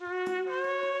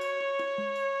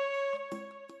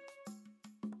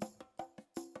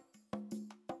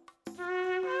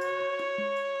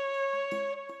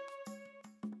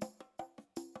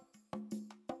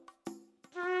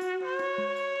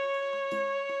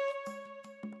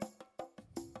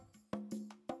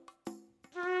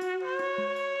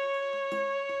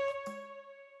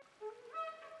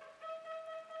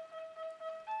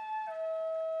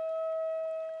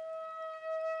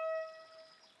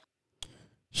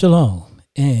Shalom,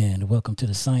 and welcome to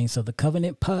the Science of the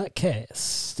Covenant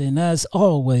podcast. And as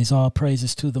always, all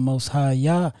praises to the Most High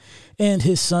Yah and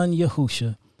His Son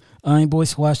Yahusha. I'm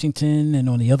Boyce Washington, and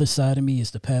on the other side of me is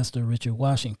the Pastor Richard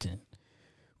Washington.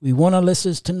 We want our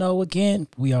listeners to know again,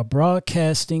 we are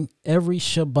broadcasting every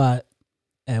Shabbat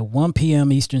at 1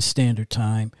 p.m. Eastern Standard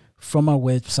Time from our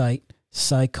website,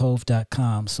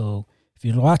 psycove.com. So if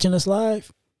you're watching us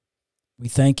live, we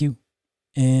thank you.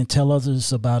 And tell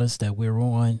others about us that we're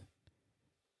on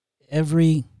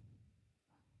every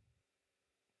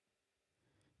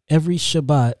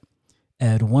Shabbat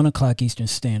at 1 o'clock Eastern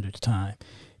Standard Time.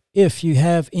 If you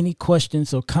have any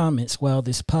questions or comments while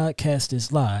this podcast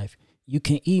is live, you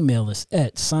can email us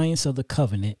at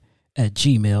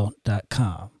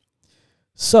scienceofthecovenant@gmail.com.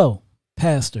 So,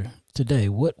 Pastor, today,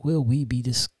 what will you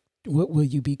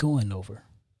be going over?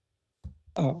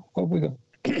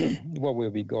 What we'll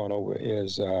be going over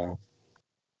is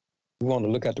we want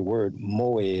to look at the word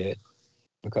moed,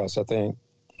 because I think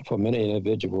for many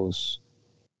individuals,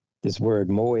 this word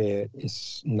moed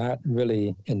is not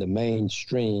really in the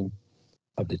mainstream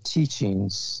of the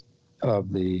teachings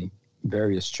of the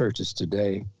various churches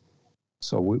today.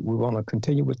 So we want to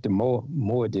continue with the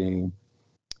moedim,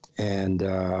 and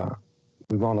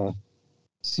we want to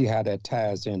see how that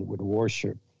ties in with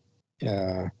worship.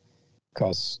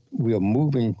 Because we are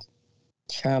moving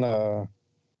kind of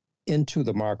into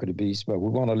the mark of the beast, but we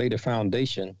want to lay the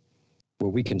foundation where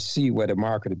we can see where the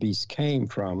mark of the beast came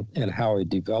from and how it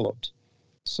developed.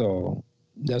 So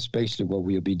that's basically what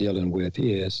we'll be dealing with,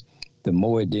 is the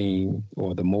moedim,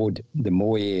 or the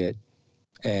moed,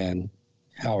 and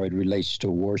how it relates to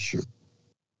worship.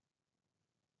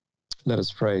 Let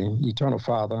us pray. Eternal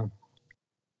Father,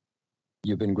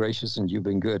 you've been gracious and you've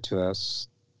been good to us.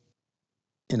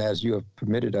 And as you have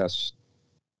permitted us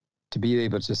to be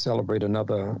able to celebrate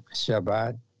another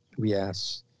Shabbat, we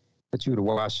ask that you would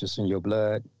wash us in your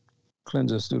blood,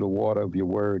 cleanse us through the water of your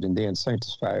word, and then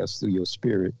sanctify us through your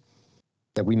spirit,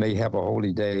 that we may have a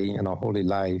holy day and a holy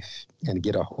life and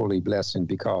get a holy blessing.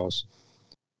 Because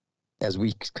as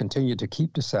we continue to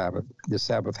keep the Sabbath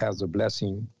has a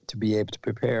blessing to be able to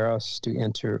prepare us to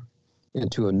enter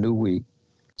into a new week.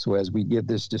 So as we give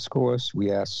this discourse,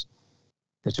 we ask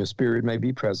that your spirit may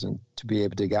be present to be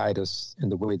able to guide us in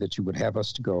the way that you would have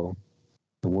us to go.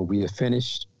 And when we have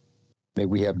finished, may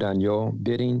we have done your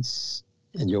biddings,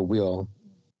 and your will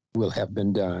have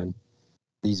been done.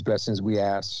 These blessings we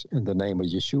ask in the name of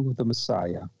Yeshua the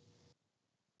Messiah.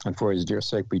 And for his dear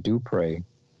sake we do pray.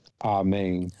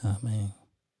 Amen. Amen.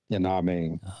 And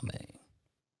amen. Amen.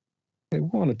 Okay, we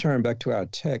want to turn back to our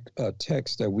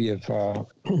text that we have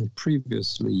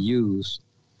previously used.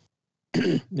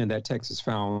 And that text is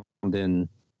found in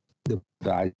the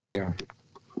Isaiah.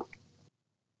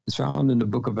 It's found in the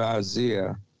book of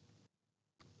Isaiah,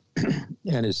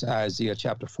 and it's Isaiah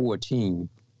chapter 14.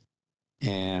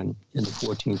 And in the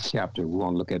 14th chapter, we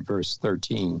want to look at verse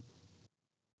 13.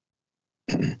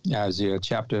 Isaiah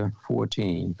chapter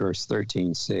 14, verse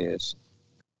 13 says,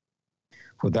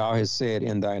 "For thou hast said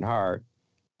in thine heart,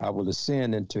 I will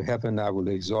ascend into heaven, I will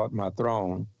exalt my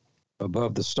throne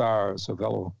above the stars of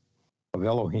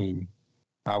Elohim.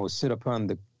 I will sit upon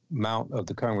the mount of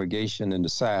the congregation in the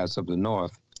sides of the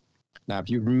north." Now, if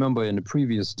you remember in the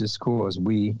previous discourse,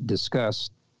 we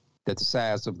discussed that the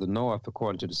sides of the north,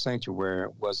 according to the sanctuary,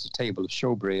 was the table of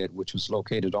showbread, which was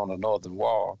located on the northern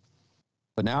wall.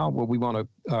 But now what we want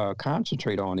to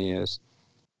concentrate on is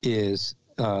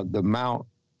the mount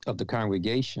of the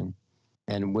congregation.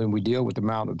 And when we deal with the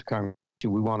mount of the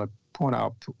congregation, we want to point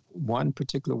out one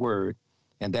particular word,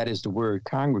 and that is the word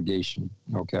congregation,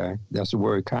 okay? That's the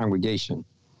word congregation.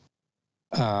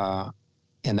 And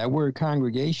that word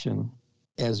congregation,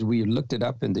 as we looked it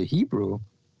up in the Hebrew,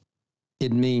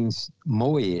 it means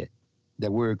moed.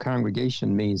 That word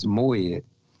congregation means moed.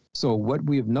 So what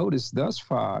we have noticed thus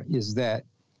far is that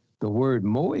the word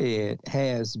moed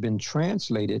has been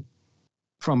translated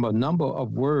from a number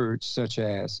of words such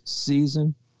as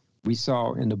season. We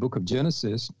saw in the book of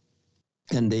Genesis,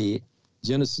 in the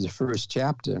Genesis first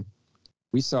chapter,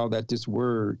 we saw that this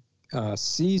word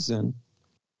season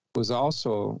was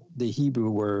also the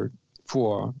Hebrew word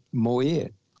for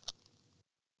moed.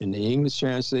 In the English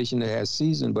translation, it has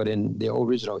season, but in the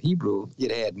original Hebrew, it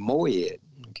had moed,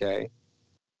 okay?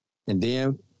 And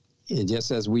then, just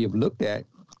as we have looked at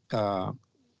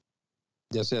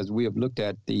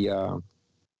the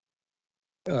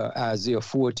Isaiah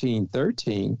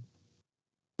 14:13,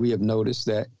 we have noticed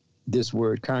that this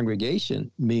word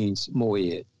congregation means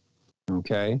moed,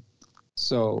 okay?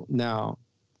 So now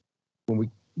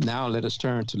let us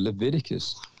turn to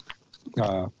Leviticus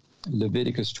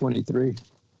 23.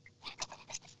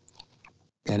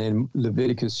 And in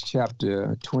Leviticus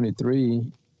chapter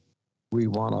 23, we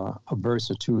want a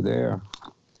verse or two there.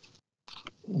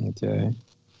 Okay.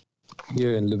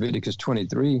 Here in Leviticus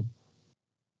 23,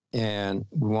 and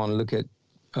we want to look at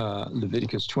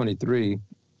Leviticus 23,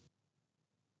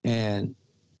 and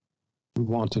we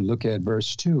want to look at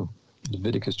verse 2,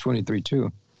 Leviticus 23,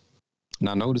 2.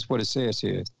 Now notice what it says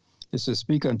here. It says,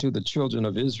 speak unto the children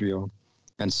of Israel,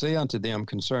 and say unto them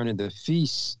concerning the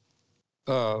feasts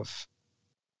of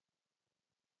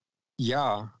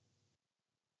Yah,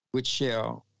 which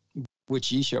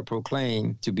ye shall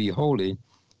proclaim to be holy,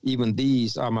 even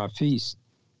these are my feasts.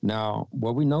 Now,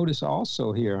 what we notice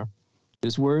also here,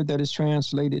 this word that is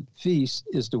translated feast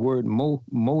is the word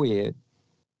moed,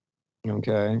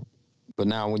 okay? But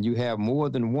now when you have more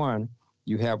than one,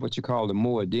 you have what you call the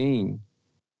moedim,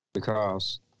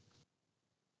 because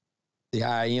the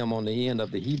I-am on the end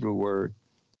of the Hebrew word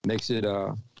makes it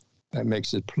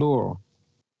plural.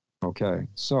 Okay,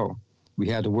 so we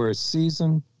have the word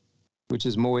season, which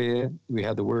is moed. We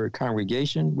have the word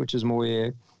congregation, which is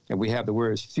moed, and we have the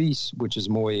word feast, which is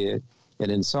moed.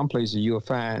 And in some places you'll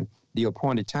find the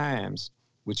appointed times,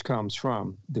 which comes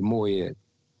from the moed.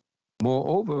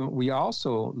 Moreover, we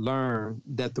also learn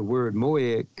that the word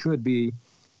moed could be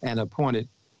an appointed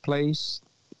place,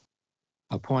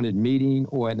 appointed meeting,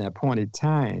 or an appointed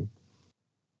time.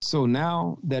 So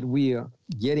now that we are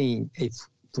getting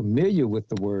familiar with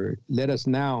the word, let us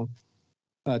now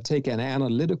take an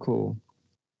analytical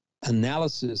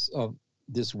analysis of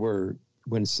this word.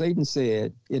 When Satan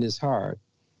said in his heart,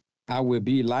 I will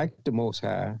be like the Most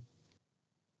High,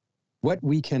 what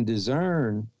we can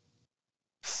discern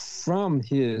from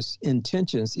his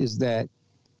intentions is that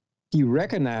he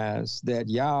recognized that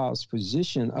Yah's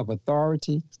position of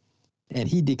authority, and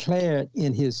he declared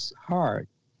in his heart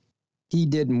he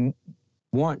didn't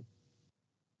want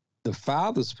the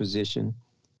Father's position,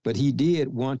 but he did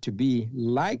want to be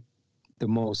like the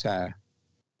Most High.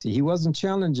 See, he wasn't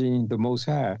challenging the Most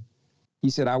High.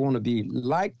 He said, I want to be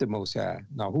like the Most High.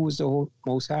 Now, who was the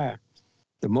Most High?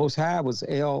 The Most High was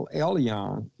El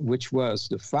Elyon, which was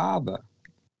the Father.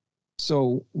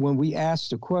 So when we ask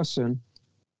the question,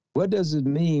 what does it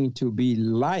mean to be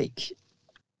like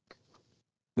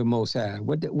the Most High?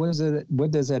 What does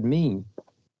that mean?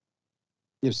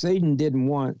 If Satan didn't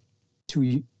want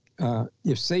to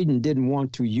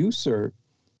usurp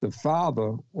the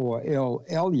Father or El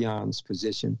Elyon's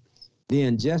position,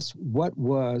 then just what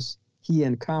was he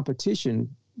in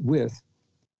competition with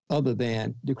other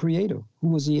than the Creator? Who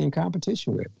was he in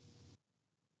competition with?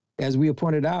 As we have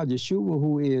pointed out, Yeshua,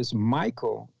 who is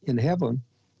Michael in heaven,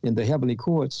 in the heavenly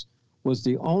courts, was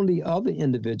the only other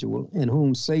individual in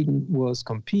whom Satan was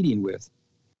competing with.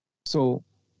 So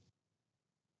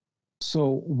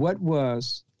what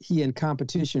was he in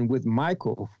competition with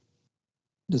Michael,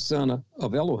 the son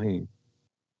of Elohim?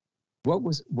 Why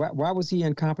was he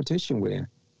in competition with him?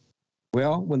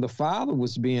 Well, when the Father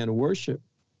was being worshipped,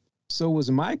 so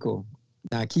was Michael.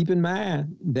 Now keep in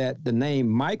mind that the name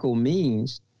Michael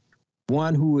means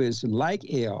one who is like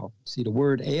El. See, the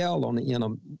word El on the end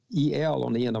of El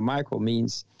on the end of Michael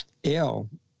means El,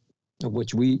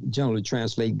 which we generally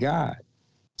translate God.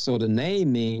 So the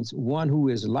name means one who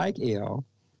is like El,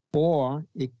 or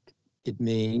it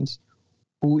means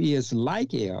who is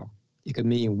like El. It can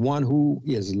mean one who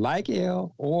is like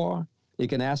El, or it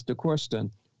can ask the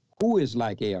question, who is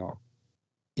like El?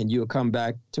 And you'll come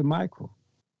back to Michael,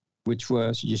 which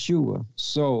was Yeshua.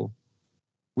 So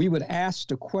we would ask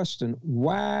the question,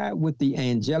 why would the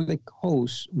angelic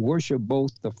host worship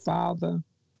both the Father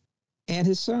and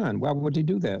his Son? Why would they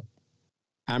do that?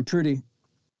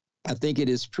 I think it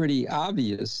is pretty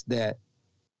obvious that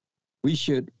we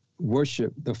should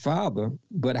worship the Father,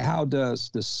 but how does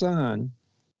the Son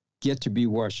get to be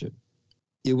worshiped?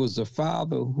 It was the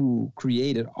Father who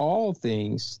created all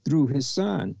things through his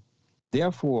Son.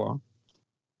 Therefore,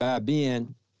 by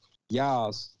being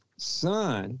Yah's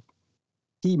son,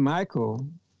 he, Michael,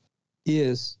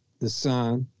 is the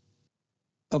son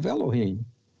of Elohim.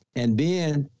 And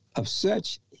being of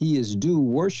such, he is due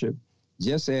worship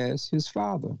just as his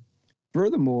father.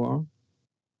 Furthermore,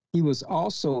 he was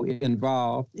also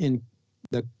involved in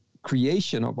the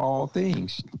creation of all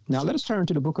things. Now let us turn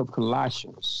to the book of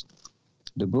Colossians.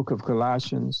 The book of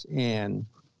Colossians, and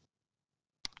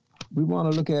we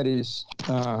want to look at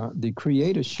the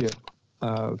creatorship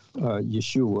of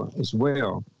Yeshua as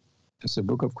well. It's the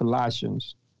book of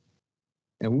Colossians.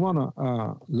 And we want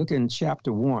to look in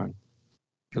chapter 1,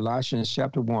 Colossians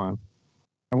chapter 1.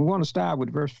 And we want to start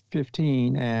with verse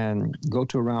 15 and go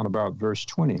to around about verse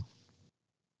 20.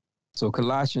 So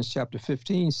Colossians chapter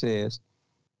 15 says,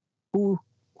 who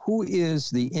who is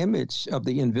the image of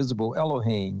the invisible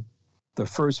Elohim, the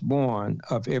firstborn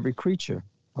of every creature.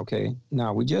 Okay,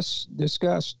 now we just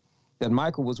discussed that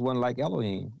Michael was one like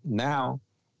Elohim. Now,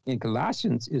 in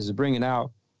Colossians, is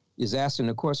asking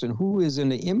the question, who is in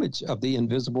the image of the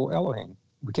invisible Elohim?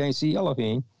 We can't see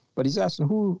Elohim, but he's asking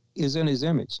who is in his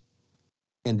image.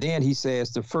 And then he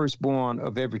says the firstborn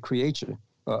of every creature,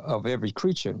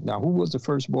 Now, who was the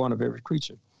firstborn of every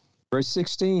creature? Verse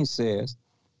 16 says,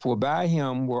 for by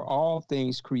him were all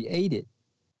things created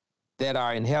that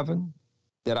are in heaven,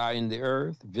 that are in the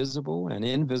earth, visible and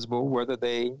invisible, whether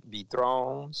they be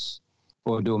thrones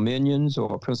or dominions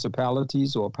or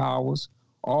principalities or powers.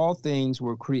 All things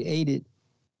were created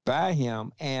by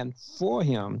him and for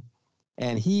him,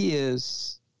 and he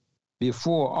is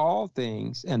before all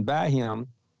things, and by him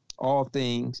all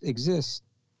things exist.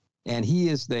 And he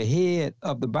is the head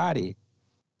of the body,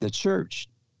 the church,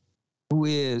 who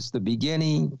is the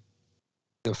beginning,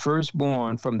 the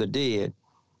firstborn from the dead,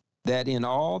 that in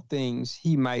all things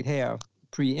he might have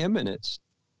preeminence.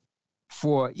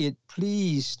 For it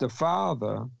pleased the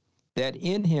Father that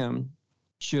in him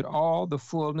should all the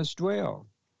fullness dwell,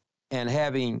 and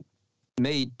having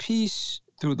made peace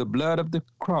through the blood of the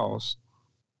cross,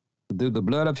 through the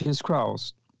blood of his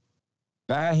cross,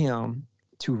 by him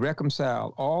to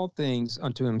reconcile all things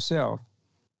unto himself.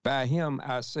 By him,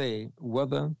 I say,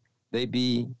 whether they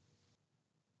be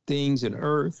things in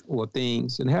earth or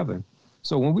things in heaven.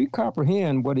 So when we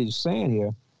comprehend what he's saying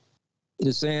here, it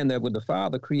is saying that when the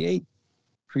Father created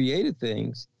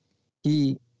things,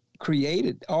 he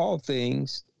created all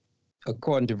things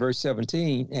according to verse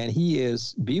 17, and he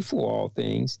is before all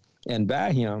things, and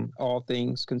by him all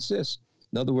things consist.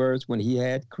 In other words, when he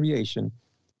had creation,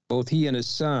 both he and his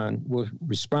son were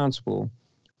responsible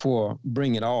for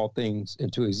bringing all things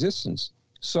into existence.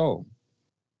 So,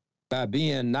 by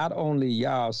being not only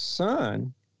Yah's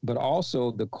son, but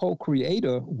also the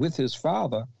co-creator with his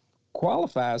Father,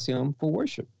 qualifies him for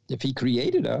worship. If he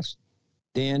created us,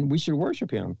 then we should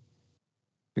worship him.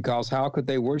 Because how could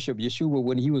they worship Yeshua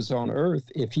when he was on earth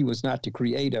if he was not the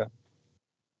creator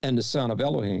and the son of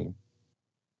Elohim?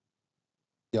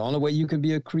 The only way you can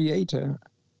be a creator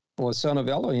or a son of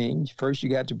Elohim, first you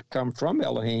got to come from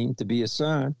Elohim to be a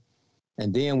son.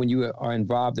 And then when you are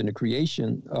involved in the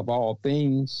creation of all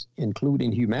things,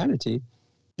 including humanity,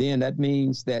 then that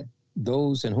means that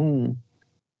those in whom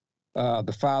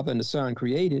the Father and the Son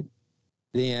created,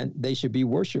 then they should be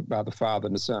worshiped by the Father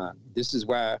and the Son. This is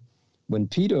why when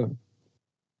Peter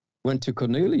went to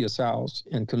Cornelius' house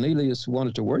and Cornelius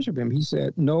wanted to worship him, he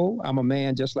said, no, I'm a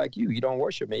man just like you. You don't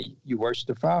worship me. You worship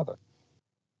the Father.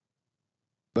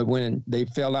 But when they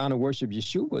fell down and worshiped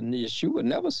Yeshua, and Yeshua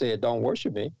never said, don't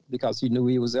worship me, because he knew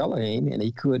he was Elohim and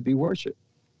he could be worshiped.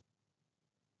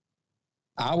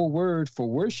 Our word for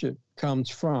worship comes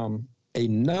from a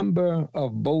number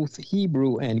of both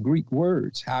Hebrew and Greek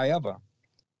words. However,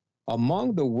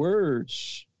 among the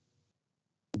words,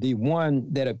 the one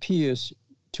that appears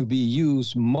to be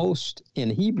used most in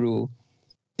Hebrew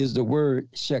is the word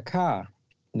shakah.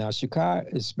 Now, shakah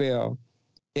is spelled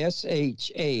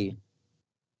S-H-A-C-H-A-H.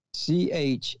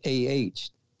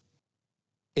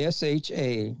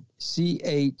 S-H-A-C-H-A-H.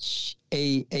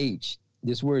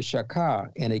 This word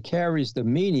shakah, and it carries the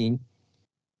meaning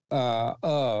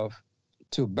of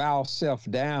to bow self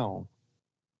down.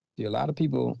 See, a lot of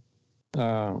people,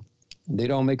 they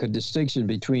don't make a distinction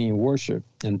between worship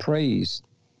and praise.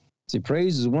 See,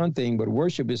 praise is one thing, but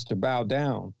worship is to bow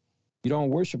down. You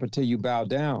don't worship until you bow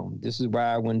down. This is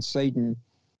why when Satan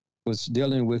was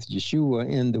dealing with Yeshua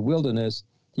in the wilderness,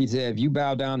 he said, if you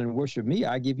bow down and worship me,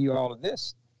 I give you all of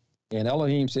this. And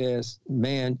Elohim says,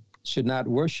 man should not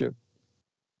worship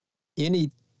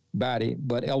anybody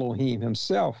but Elohim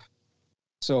himself.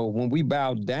 So when we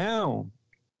bow down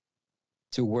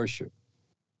to worship,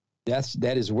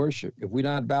 that is worship. If we're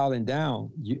not bowing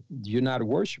down, you're not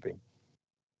worshiping.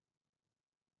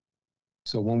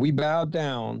 So when we bow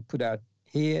down, put our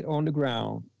head on the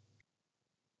ground,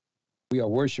 we are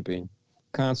worshiping.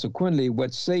 Consequently,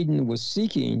 what Satan was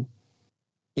seeking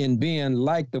in being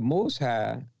like the Most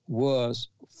High was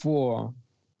for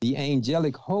the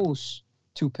angelic hosts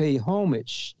to pay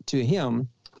homage to him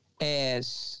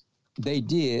as they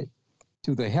did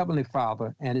to the Heavenly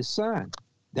Father and his Son.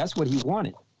 That's what he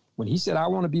wanted. When he said, I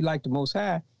want to be like the Most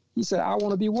High, he said, I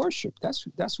want to be worshiped. That's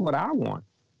what I want.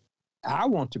 I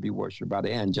want to be worshiped by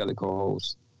the angelical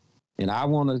host. And I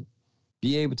want to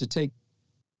be able to take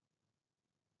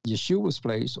Yeshua's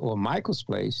place or Michael's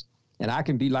place, and I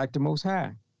can be like the Most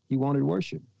High. He wanted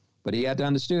worship. But he had to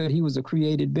understand he was a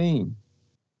created being.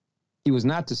 He was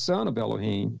not the son of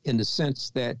Elohim in the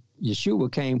sense that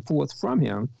Yeshua came forth from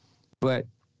him, but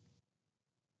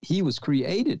he was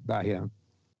created by him.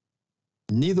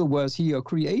 Neither was he a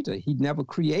creator. He never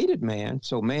created man,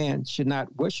 so man should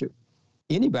not worship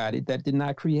anybody that did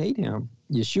not create him.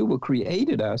 Yeshua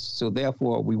created us, so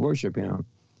therefore we worship him.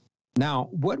 Now,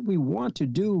 what we want to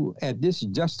do at this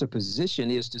juxtaposition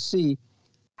is to see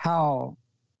how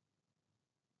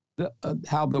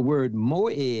the word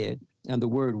moed and the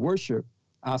word worship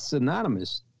are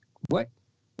synonymous. What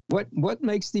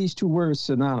makes these two words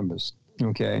synonymous?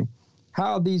 Okay,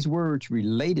 how are these words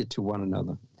related to one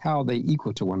another? How are they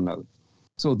equal to one another?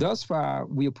 So thus far,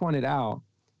 we have pointed out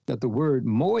that the word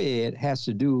moed has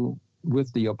to do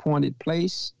with the appointed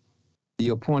place, the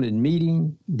appointed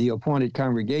meeting, the appointed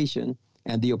congregation,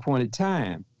 and the appointed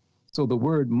time. So the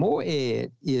word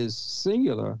moed is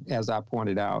singular, as I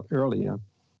pointed out earlier,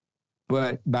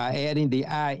 but by adding the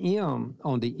im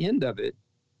on the end of it,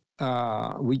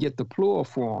 we get the plural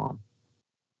form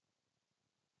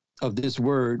of this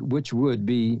word, which would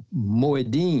be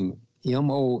moedim,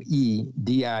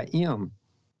 M-O-E-D-I-M.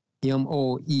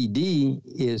 M-O-E-D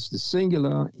is the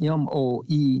singular,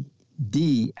 M-O-E-D-I-M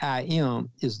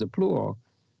is the plural.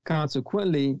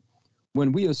 Consequently,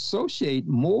 when we associate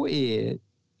moed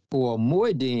or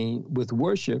moedim with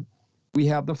worship, we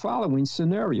have the following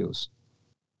scenarios.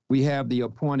 We have the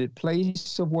appointed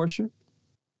place of worship.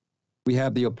 We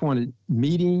have the appointed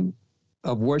meeting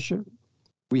of worship.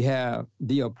 We have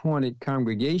the appointed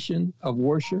congregation of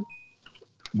worship.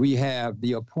 We have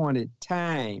the appointed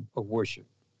time of worship.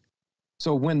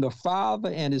 So when the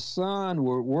Father and his Son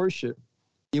were worshiped,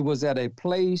 it was at a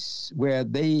place where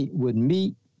they would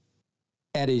meet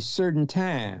at a certain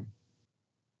time.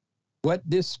 What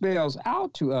this spells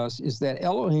out to us is that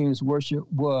Elohim's worship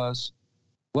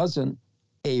wasn't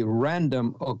a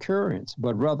random occurrence,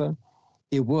 but rather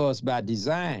it was by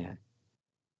design.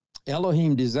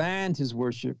 Elohim designed his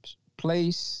worship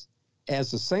place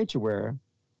as a sanctuary,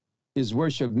 his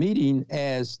worship meeting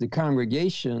as the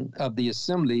congregation of the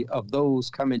assembly of those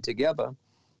coming together.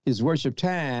 His worship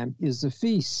time is the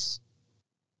feast.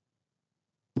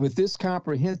 With this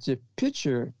comprehensive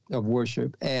picture of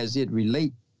worship as it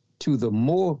relates to the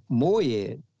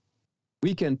moed,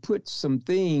 we can put some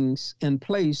things in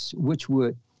place which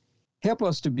would help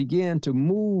us to begin to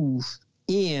move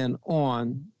in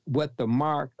on what the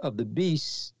mark of the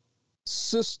beast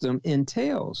system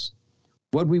entails.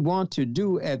 What we want to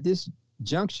do at this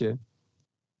juncture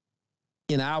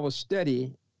in our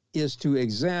study is to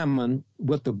examine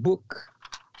what the book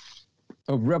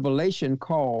of Revelation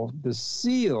called the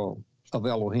seal of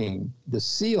Elohim, the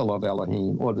seal of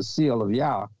Elohim, or the seal of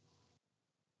Yah,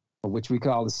 which we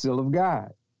call the seal of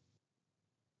God.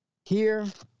 Here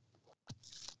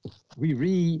we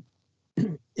read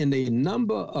in a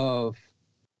number of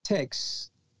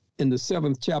texts in the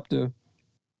 7th chapter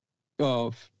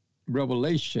of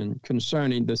Revelation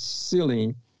concerning the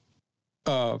sealing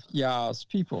of Yah's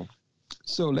people.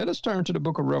 So let us turn to the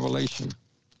book of Revelation.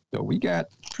 So we got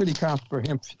pretty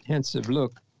comprehensive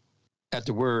look at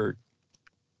the word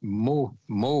moed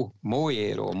or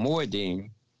moedim,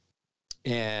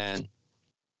 and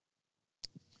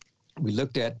we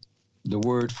looked at the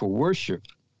word for worship,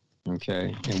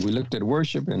 okay? And we looked at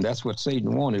worship, and that's what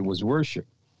Satan wanted, was worship.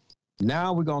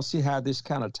 Now we're going to see how this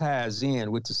kind of ties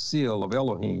in with the seal of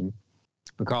Elohim,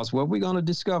 because what we're going to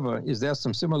discover is there's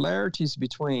some similarities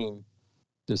between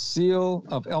the seal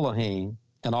of Elohim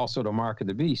and also the mark of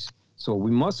the beast. So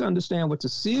we must understand what the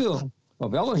seal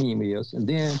of Elohim is, and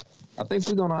then I think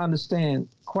we're going to understand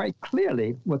quite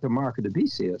clearly what the mark of the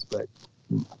beast is. But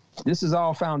this is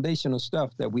all foundational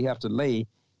stuff that we have to lay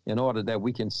in order that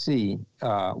we can see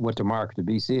what the mark of the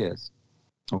beast is.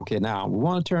 Okay, now we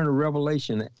want to turn to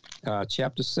Revelation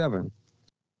chapter 7.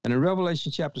 And in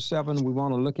Revelation chapter 7, we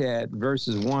want to look at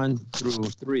verses 1 through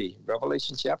 3.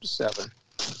 Revelation chapter 7,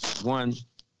 1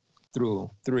 through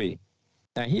 3.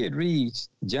 Now here it reads,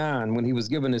 John, when he was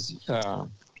given his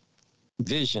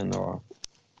vision, or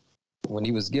when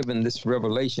he was given this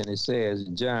revelation, it says,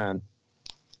 John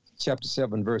chapter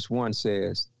 7, verse 1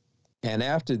 says, "And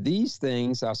after these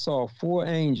things I saw 4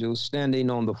 angels standing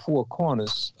on the 4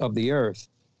 corners of the earth,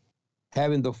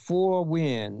 having the 4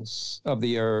 winds of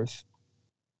the earth,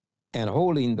 and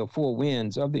holding the 4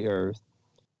 winds of the earth,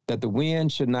 that the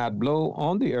wind should not blow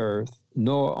on the earth,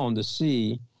 nor on the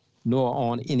sea, nor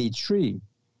on any tree.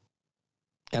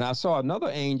 And I saw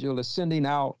another angel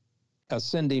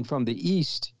ascending from the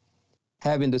east,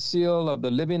 having the seal of the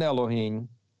living Elohim,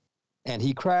 and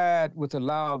he cried with a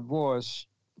loud voice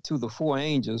to the 4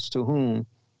 angels to whom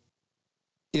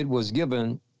it was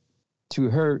given to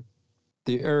hurt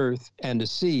the earth and the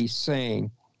sea, saying,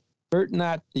 Hurt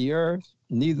not the earth,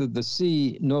 neither the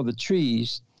sea nor the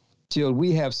trees, till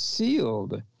we have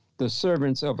sealed the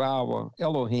servants of our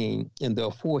Elohim in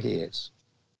their foreheads.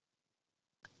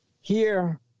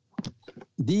 Here,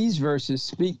 these verses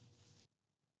speak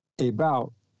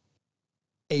about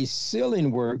a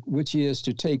sealing work which is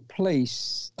to take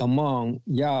place among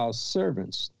Yah's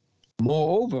servants.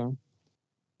 Moreover,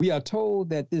 we are told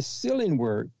that this sealing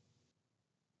work,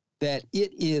 that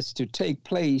it is to take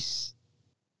place,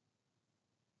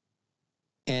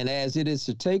 and as it is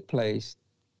to take place,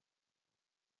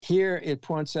 here it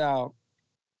points out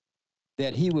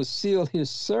that he will seal his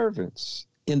servants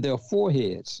in their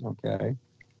foreheads, okay?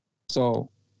 So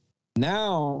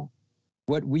now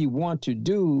what we want to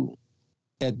do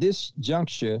at this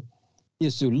juncture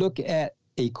is to look at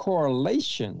a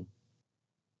correlation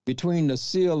between the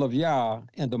seal of Yah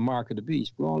and the mark of the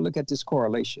beast. We want to look at this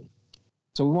correlation.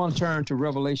 So we want to turn to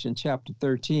Revelation chapter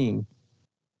 13,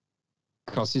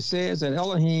 because it says that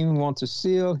Elohim wants to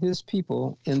seal his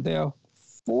people in their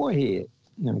forehead.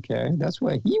 Okay, that's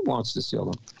where he wants to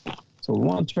seal them. So we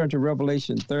want to turn to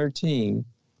Revelation 13,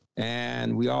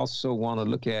 and we also want to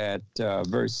look at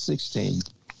verse 16.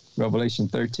 Revelation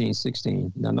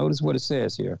 13:16. Now notice what it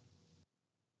says here.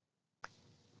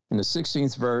 In the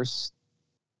 16th verse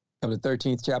of the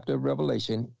 13th chapter of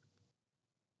Revelation,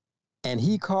 and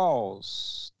he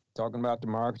calls, talking about the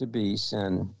mark of the beast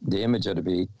and the image of the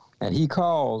beast, and he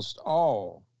calls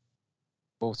all,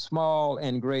 both small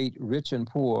and great, rich and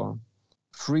poor,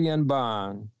 free and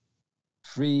bond,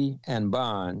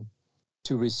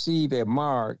 to receive a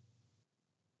mark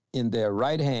in their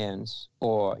right hands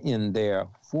or in their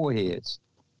foreheads.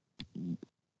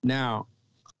 Now,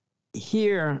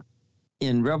 here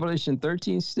in Revelation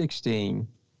 13:16,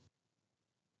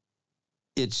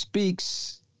 it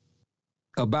speaks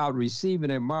about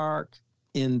receiving a mark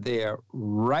in their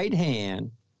right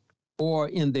hand or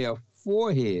in their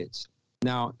foreheads.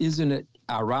 Now, isn't it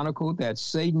ironical that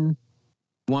Satan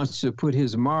wants to put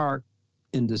his mark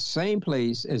in the same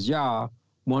place as Yah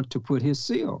wants to put his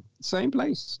seal? Same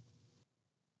place,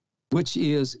 which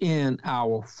is in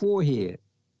our forehead.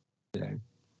 Okay?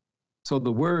 So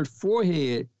the word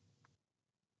forehead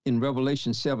in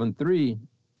Revelation 7:3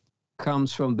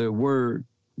 comes from the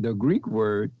Greek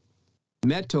word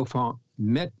metupon.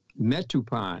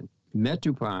 Metupon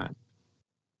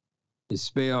is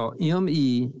spelled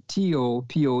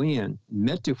metopon,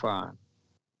 metupon.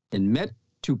 And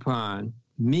metupon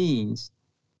means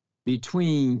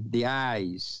between the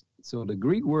eyes. So the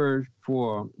Greek word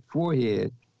for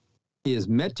forehead is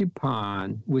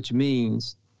metupon, which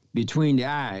means between the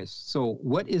eyes. So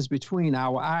what is between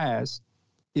our eyes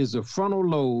is the frontal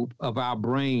lobe of our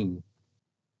brain.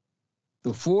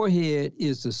 The forehead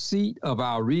is the seat of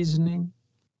our reasoning,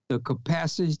 the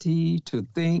capacity to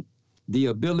think, the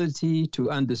ability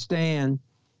to understand,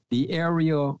 the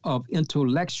area of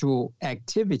intellectual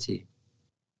activity.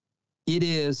 It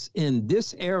is in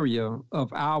this area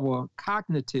of our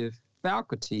cognitive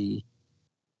faculty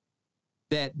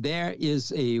that there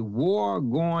is a war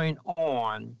going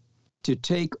on to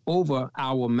take over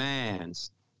our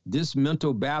minds. This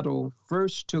mental battle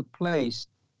first took place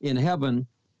in heaven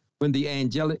with the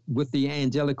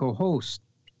angelical host.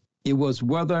 It was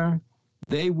whether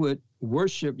they would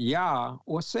worship Yah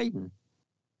or Satan.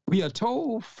 We are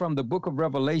told from the book of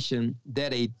Revelation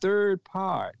that a third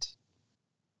part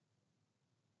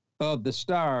of the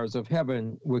stars of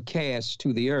heaven were cast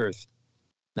to the earth.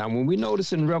 Now, when we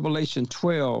notice in Revelation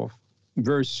 12,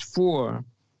 verse 4,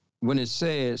 when it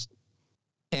says,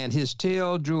 and his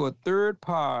tail drew a third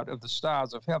part of the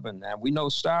stars of heaven. Now, we know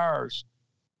stars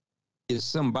is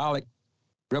symbolic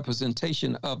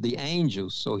representation of the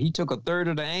angels. So he took a third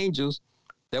of the angels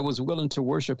that was willing to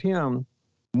worship him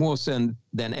more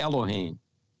than Elohim.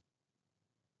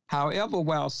 However,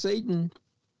 while Satan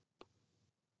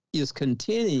is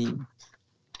contending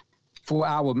for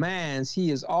our minds,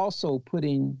 he is also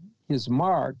putting his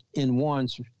mark in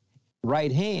one's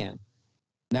right hand.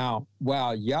 Now,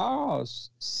 while Yah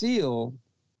seals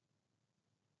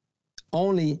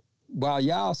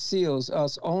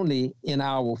us only in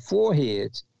our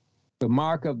foreheads, the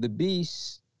mark of the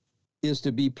beast is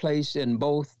to be placed in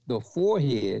both the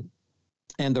forehead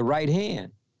and the right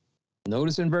hand.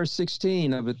 Notice in verse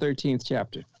 16 of the 13th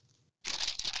chapter,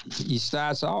 he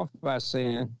starts off by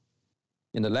saying,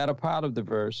 in the latter part of the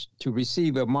verse, to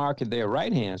receive a mark in their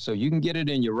right hand. So you can get it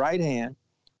in your right hand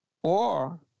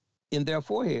or in their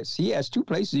foreheads. He has two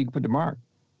places you can put the mark.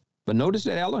 But notice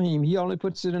that Elohim, he only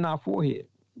puts it in our forehead.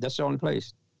 That's the only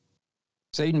place.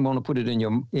 Satan want to put it in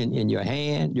your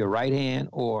hand, your right hand,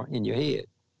 or in your head.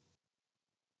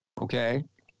 Okay?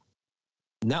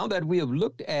 Now that we have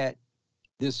looked at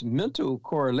this mental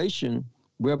correlation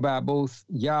whereby both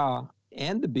Yah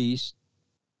and the beast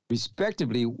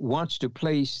respectively wants to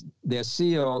place their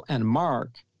seal and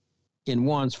mark in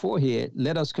one's forehead,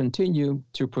 let us continue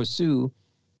to pursue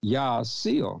Yah's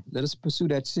seal. Let us pursue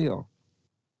that seal.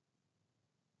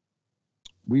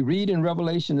 We read in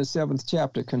Revelation, the 7th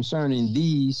chapter, concerning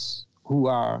these who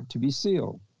are to be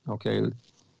sealed. Okay,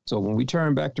 so when we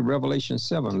turn back to Revelation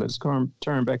 7, let's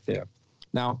turn back there.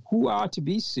 Now, who are to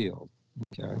be sealed?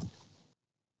 Okay.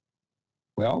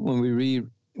 Well, when we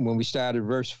started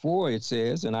verse 4, it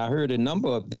says, and I heard a number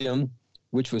of them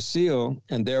which were sealed,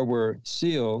 and there were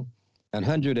sealed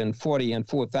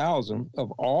 144,000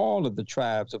 of all of the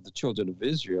tribes of the children of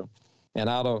Israel, and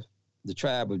out of the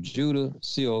tribe of Judah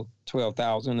sealed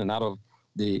 12,000, and out of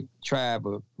the tribe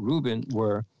of Reuben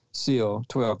were sealed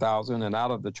 12,000, and out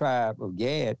of the tribe of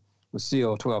Gad was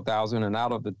sealed 12,000, and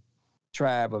out of the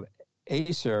tribe of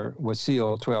Aser was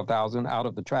sealed 12,000, out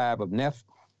of the tribe of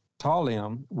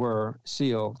Nephthalim were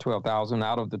sealed 12,000,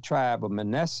 out of the tribe of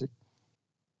Manasseh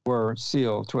were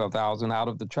sealed 12,000, out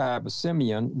of the tribe of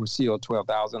Simeon were sealed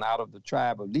 12,000, out of the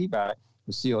tribe of Levi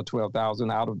was sealed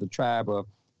 12,000, out of the tribe of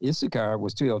Issachar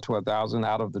was sealed 12,000,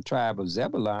 out of the tribe of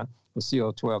Zebulun was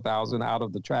sealed 12,000, out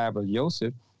of the tribe of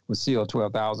Joseph was sealed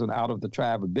 12,000, out of the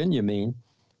tribe of Benjamin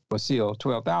was sealed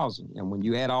 12,000. And when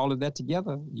you add all of that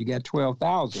together, you get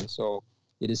 12,000. So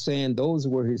it is saying those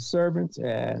were his servants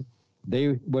and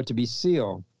they were to be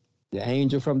sealed. The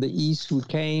angel from the east who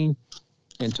came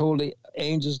and told the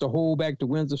angels to hold back the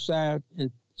winds of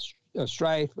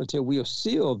strife until we have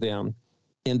sealed them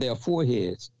in their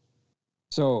foreheads.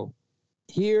 So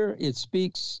here it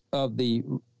speaks of the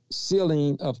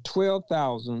sealing of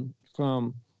 12,000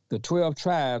 from the 12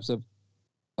 tribes of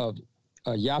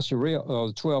Yasharel, or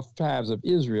the 12 tribes of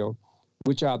Israel,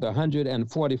 which are the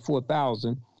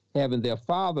 144,000, having their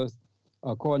fathers,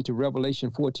 according to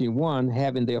Revelation 14:1,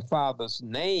 having their father's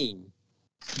name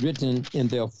written in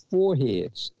their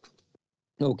foreheads.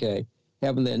 Okay,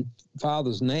 having their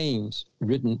fathers' names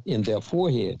written in their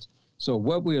foreheads. So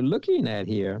what we're looking at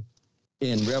here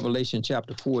in Revelation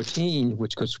chapter 14,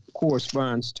 which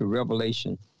corresponds to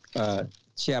Revelation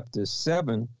chapter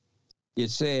 7, it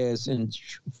says in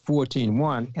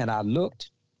 14:1, and I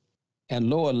looked, and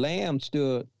lo, a lamb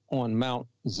stood on Mount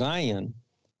Zion,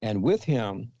 and with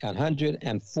him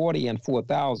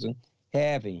 144,000,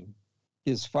 having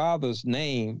his father's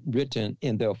name written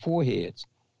in their foreheads.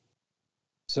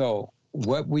 So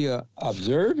what we are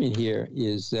observing here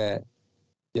is that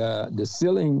the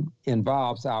sealing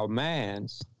involves our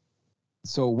minds.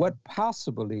 So what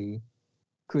possibly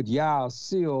could Yah's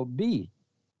seal be?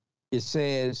 It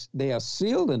says they are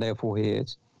sealed in their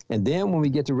foreheads. And then when we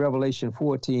get to Revelation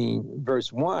 14,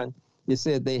 verse 1, it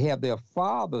said they have their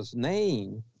father's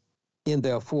name in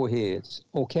their foreheads.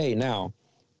 Okay, now,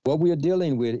 what we are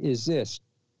dealing with is this.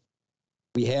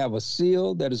 We have a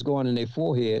seal that is going in their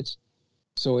foreheads.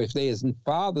 So if their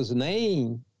father's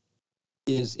name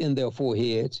is in their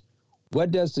foreheads,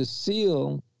 what does the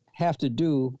seal have to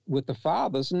do with the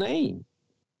father's name?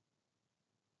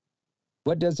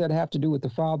 What does that have to do with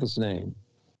the father's name?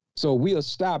 So we'll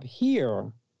stop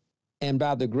here, and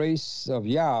by the grace of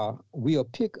Yah, we'll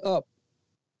pick up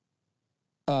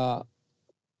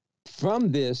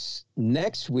from this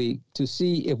next week to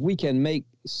see if we can make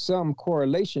some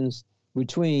correlations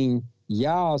between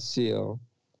Yah's seal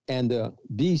and the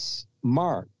beast's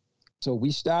mark. So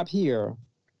we stop here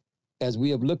as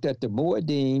we have looked at the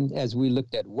Moedim, as we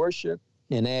looked at worship,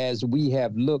 and as we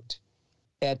have looked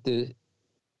at the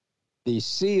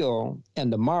seal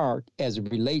and the mark as it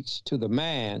relates to the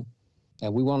man.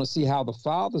 And we want to see how the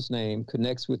Father's name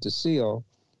connects with the seal,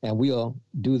 and we'll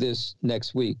do this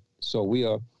next week. So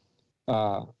we'll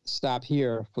stop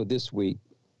here for this week.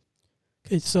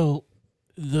 Okay, so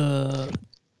the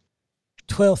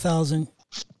 12,000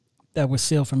 that were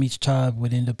sealed from each tribe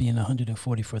would end up being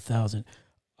 144,000.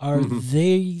 Are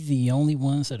they the only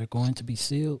ones that are going to be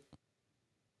sealed?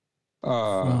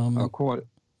 Well,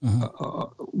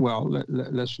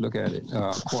 let's look at it.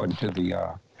 According to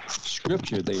the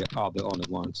scripture, they are the only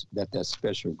ones, that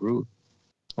special group.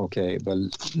 Okay, but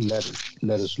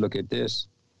let us look at this.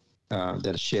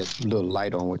 That'll shed a little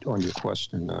light on your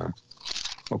question.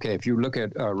 Okay, if you look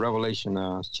at Revelation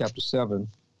chapter 7,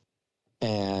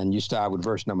 and you start with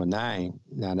verse number 9.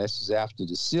 Now, this is after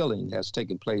the sealing that's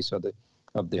taken place of the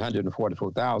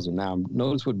 144,000. Now,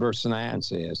 notice what verse 9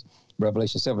 says.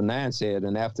 Revelation 7:9 said,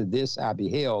 and after this I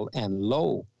beheld, and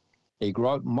lo, a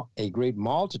great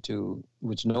multitude,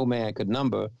 which no man could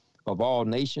number, of all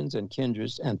nations and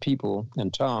kindreds and people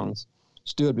and tongues,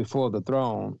 stood before the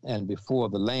throne and before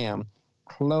the Lamb,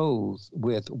 clothed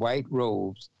with white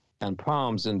robes and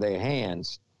palms in their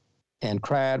hands. and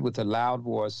cried with a loud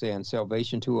voice, saying,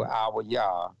 Salvation to our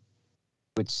Yah,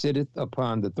 which sitteth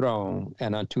upon the throne,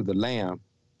 and unto the Lamb.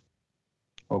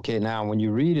 Okay, now when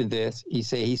you read this, he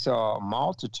said he saw a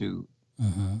multitude.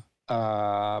 Mm-hmm.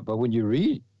 But when you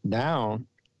read down,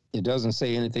 it doesn't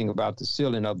say anything about the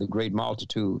sealing of the great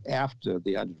multitude after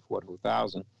the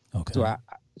 144,000. Okay.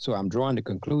 So I'm drawing the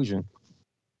conclusion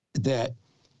that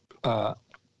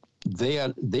they are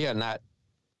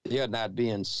not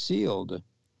being sealed,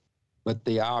 but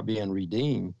they are being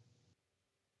redeemed.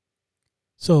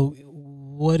 So,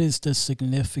 what is the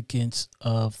significance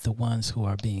of the ones who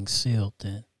are being sealed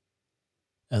then,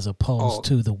 as opposed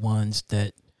to the ones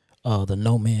that the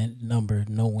no man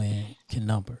can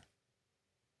number?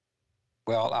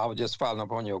 Well, I was just following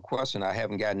up on your question. I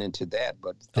haven't gotten into that,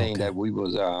 but the thing that we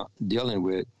was dealing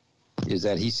with is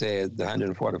that he said the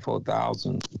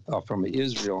 144,000 are from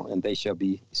Israel, and they shall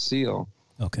be sealed.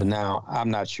 Okay. But now I'm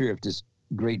not sure if this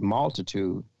great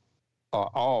multitude are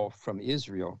all from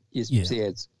Israel. It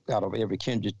says out of every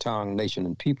kindred, tongue, nation,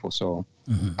 and people. So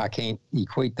I can't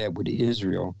equate that with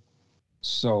Israel.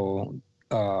 So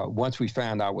once we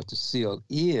find out what the seal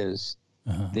is,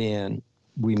 then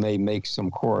we may make some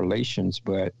correlations.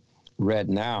 But right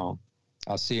now,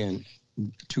 I'm seeing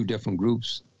two different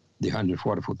groups, the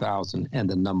 144,000 and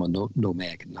the number no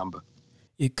man can number.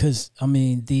 Because, I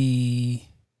mean,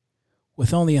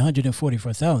 with only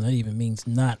 144,000, that even means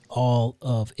not all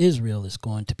of Israel is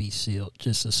going to be sealed.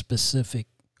 Just a specific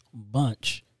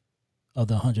bunch of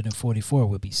the 144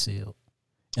 will be sealed.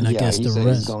 And I guess the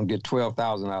rest he's going to get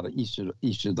 12,000 out of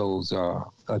each of those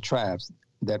tribes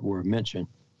that were mentioned.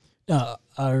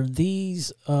 Are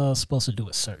these supposed to do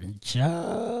a certain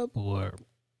job, or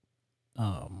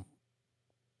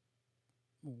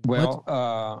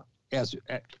as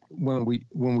when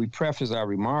we preface our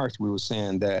remarks, we were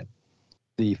saying that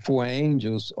the four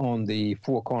angels on the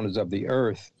four corners of the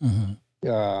earth,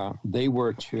 they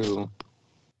were to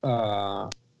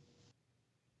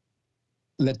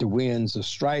let the winds of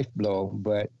strife blow,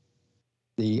 but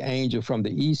the angel from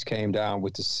the east came down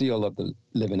with the seal of the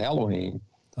living Elohim.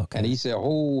 Okay. And he said,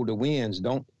 hold the winds,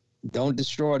 don't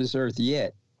destroy this earth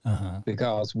yet,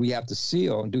 because we have to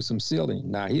seal and do some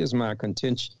sealing. Now, here's my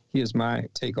contention. Here's my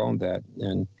take on that.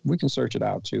 And we can search it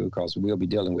out too, because we'll be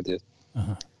dealing with it.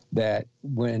 That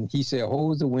when he said,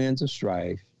 hold the winds of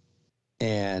strife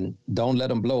and don't let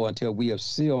them blow until we have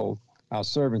sealed our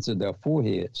servants in their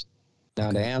foreheads.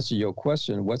 Now, to answer your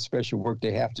question, what special work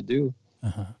they have to do,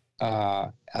 I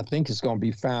think it's going to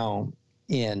be found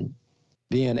in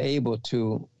being able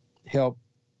to help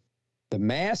the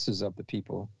masses of the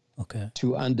people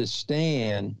to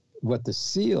understand what the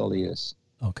seal is.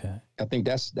 I think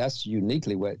that's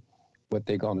uniquely what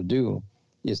they're going to do,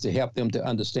 is to help them to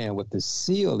understand what the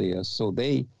seal is, so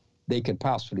they could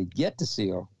possibly get the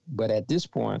seal. But at this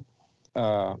point,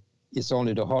 it's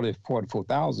only the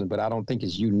 144,000, but I don't think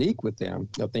it's unique with them.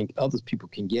 I think other people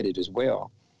can get it as well,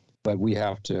 but we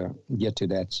have to get to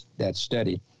that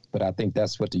study. But I think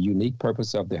that's what the unique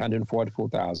purpose of the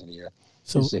 144,000 here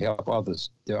is, to help others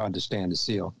to understand the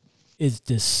seal. Is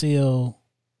the seal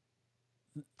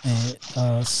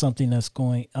something that's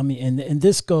going, I mean, and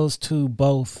this goes to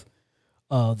both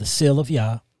the seal of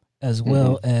Yah as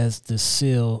well as the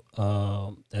seal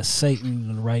that's Satan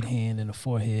in the right hand and the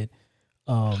forehead.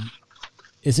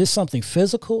 Is this something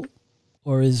physical,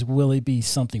 or will it be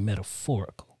something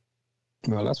metaphorical?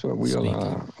 Well, that's what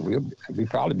we'll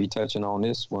probably be touching on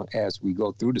this one as we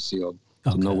go through the seal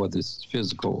to know whether it's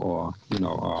physical or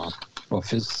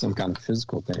some kind of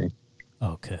physical thing.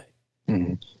 Okay.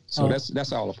 So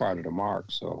that's all a part of the mark.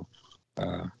 So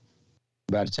by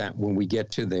the time when we get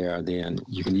to there, then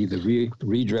you can either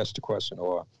redress the question,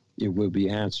 or it will be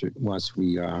answered once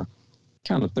we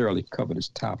kind of thoroughly cover this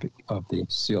topic of the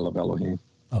seal of Elohim.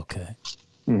 Okay.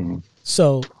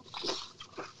 So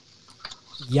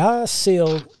Yah's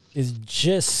seal is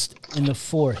just in the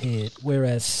forehead,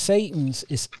 whereas Satan's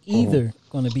is either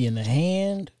going to be in the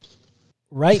hand,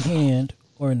 right hand,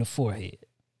 or in the forehead.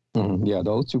 Yeah,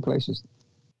 those two places.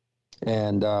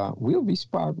 And we'll be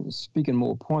speaking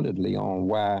more pointedly on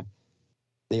why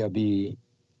they'll be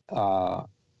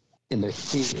in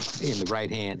the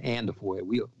right hand and the forehead.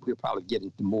 We'll probably get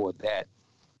into more of that.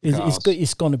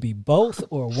 It's going to be both,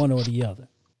 or one or the other?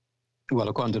 Well,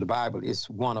 according to the Bible, it's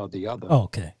one or the other. Oh,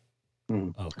 okay.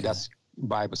 That's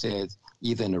Bible says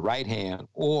either in the right hand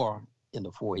or in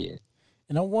the forehead.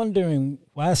 And I'm wondering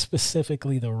why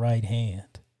specifically the right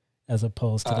hand as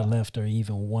opposed to the left, or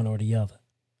even one or the other.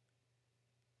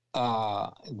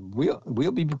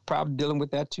 We'll be probably dealing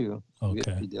with that too. Okay.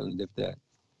 We'll be dealing with that.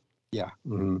 Yeah.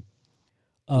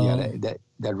 Yeah.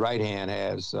 That right hand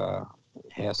has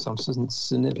has some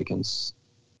significance.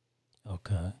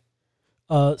 Okay.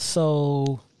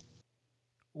 So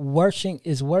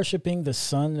worshiping the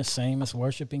Son the same as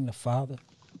worshiping the Father?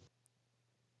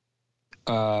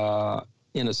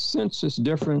 In a sense, it's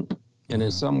different, and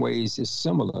in some ways, it's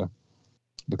similar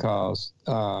because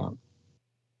the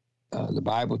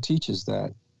Bible teaches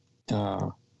that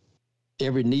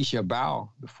every knee shall bow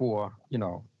before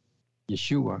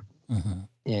Yeshua,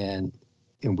 and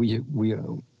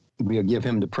we'll give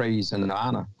him the praise and the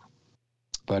honor.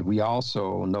 But we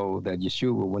also know that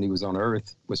Yeshua, when he was on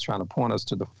earth, was trying to point us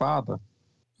to the Father,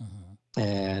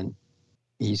 and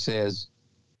he says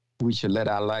we should let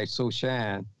our light so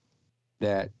shine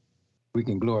that we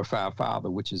can glorify our Father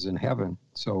which is in heaven.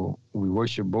 So we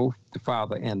worship both the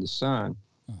Father and the Son.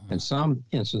 In some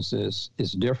instances,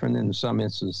 it's different. In some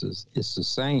instances, it's the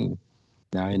same.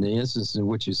 Now, in the instance in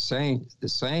which it's the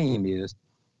same is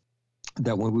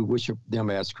that when we worship them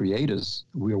as creators,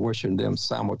 we are worshiping them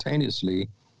simultaneously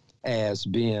as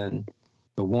being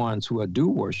the ones who are due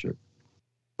worship.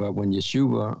 But when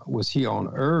Yeshua was here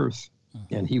on earth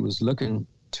and he was looking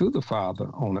to the Father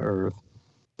on earth,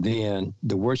 then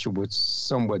the worship was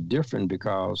somewhat different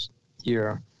because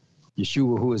here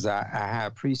Yeshua, who is our high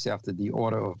priest after the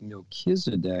order of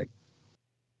Melchizedek,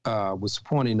 was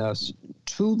pointing us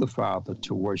to the Father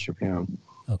to worship him.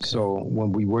 Okay. So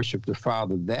when we worship the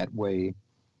Father that way,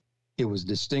 it was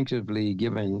distinctively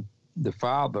giving the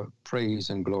Father praise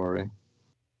and glory.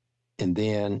 And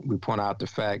then we point out the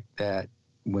fact that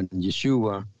when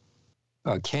Yeshua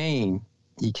came,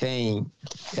 he came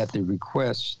at the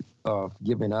request of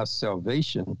giving us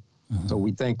salvation. So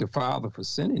we thank the Father for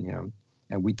sending him,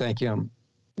 and we thank him,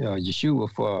 Yeshua,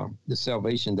 for the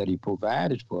salvation that he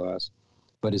provided for us.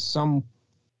 But it's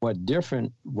somewhat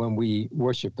different when we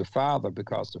worship the Father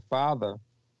because the Father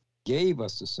gave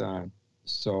us the Son.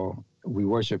 So we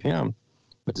worship him.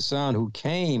 But the Son who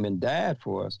came and died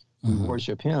for us, we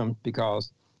worship him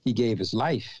because he gave his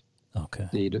life.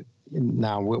 Okay.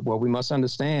 Now, what we must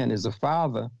understand is the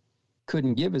Father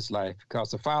couldn't give his life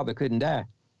because the Father couldn't die.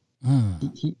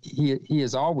 He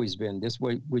has always been this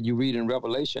way. When you read in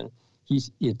Revelation,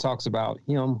 it talks about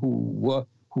him who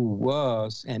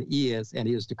was and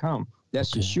is to come.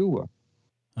 That's Yeshua.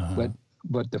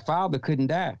 But the Father couldn't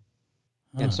die,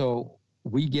 and so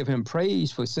we give him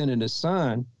praise for sending the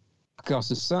Son because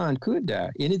the Son could die.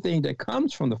 Anything that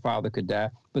comes from the Father could die,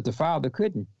 but the Father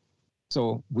couldn't.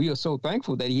 So we are so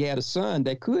thankful that he had a Son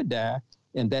that could die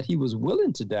and that he was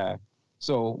willing to die.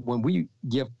 So when we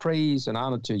give praise and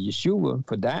honor to Yeshua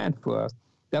for dying for us,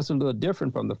 that's a little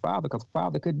different from the Father because the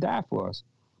Father could die for us.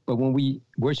 But when we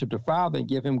worship the Father and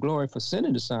give him glory for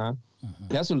sending the Son,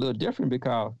 that's a little different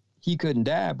because he couldn't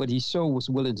die, but he so was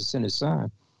willing to send his Son.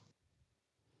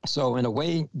 So in a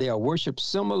way, they are worshiped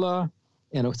similar,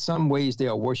 and in some ways they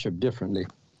are worshiped differently.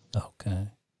 Okay.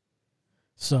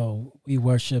 So we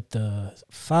worship the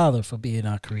Father for being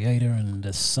our creator and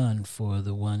the Son for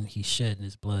the one he shed in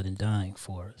his blood and dying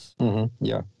for us.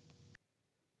 Yeah.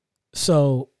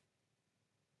 So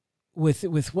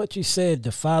with what you said,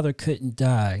 the Father couldn't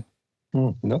die.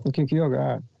 Nothing can kill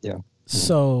God. Yeah.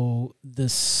 So the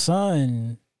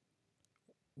Son,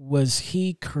 was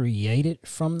he created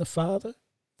from the Father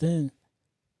then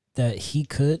that he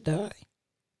could die?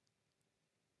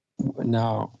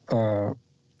 Now,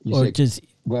 you or say, just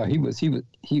well, he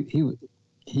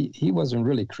wasn't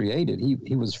really created.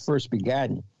 He was first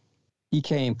begotten. He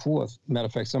came forth. Matter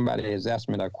of fact, somebody has asked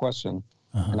me that question,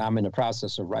 and I'm in the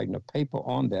process of writing a paper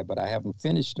on that, but I haven't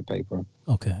finished the paper.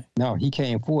 Okay. No, he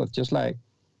came forth just like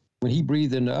when he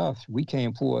breathed into us, we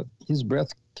came forth. His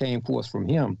breath came forth from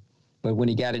him. But when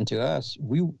he got into us,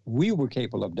 we were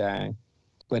capable of dying.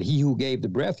 But he who gave the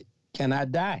breath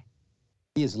cannot die.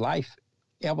 He is life,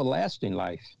 everlasting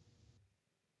life.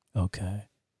 Okay.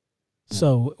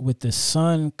 So with the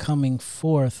Son coming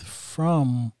forth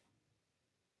from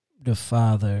the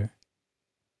Father,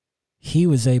 he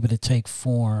was able to take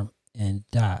form and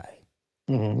die.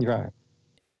 Right.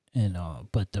 And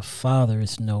but the Father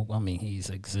is he's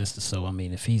existed. So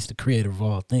if he's the creator of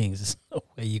all things, there's no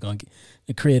way you're gonna get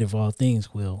the creator of all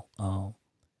things will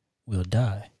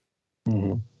die.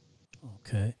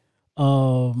 Okay.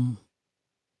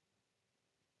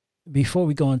 Before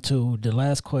we go into the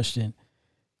last question,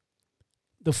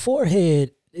 the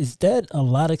forehead, is that a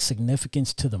lot of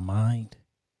significance to the mind?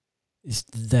 Is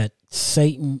that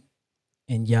Satan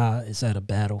and Yah is at a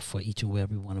battle for each and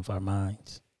every one of our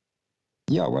minds?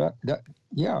 Yeah, well, let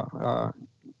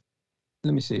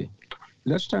me see.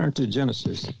 Let's turn to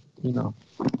Genesis.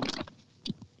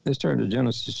 Let's turn to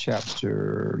Genesis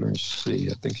chapter, let me see,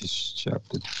 I think it's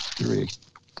chapter 3.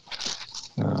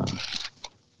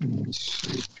 me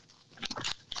see.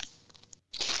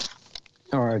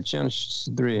 All right, Genesis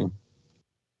 3.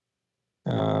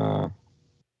 Let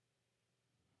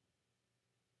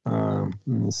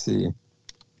me see.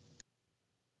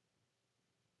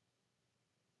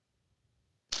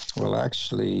 Well,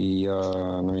 actually,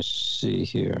 let me see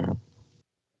here.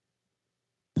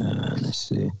 Let me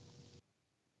see.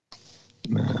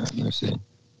 Let me see.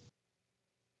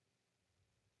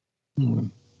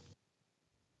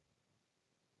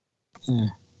 Yeah.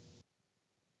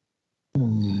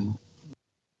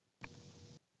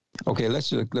 Okay,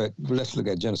 let's look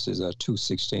at Genesis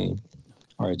 2:16.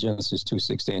 All right, Genesis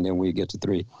 2:16, then we get to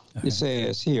 3. Okay. It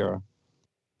says here,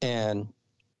 and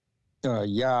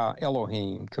Yah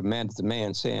Elohim commanded the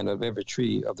man, saying, of every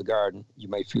tree of the garden you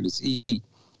may freely eat,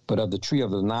 but of the tree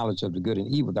of the knowledge of the good and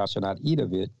evil thou shalt not eat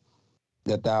of it,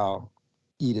 that thou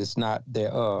eatest not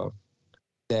thereof,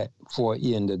 that for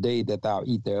in the day that thou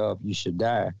eat thereof you should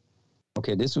die.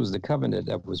 Okay, this was the covenant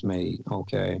that was made.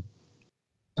 Okay,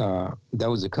 that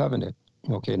was the covenant.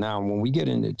 Okay, now when we get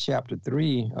into chapter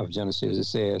 3 of Genesis, it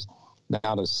says,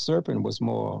 now the serpent was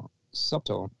more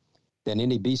subtle than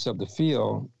any beast of the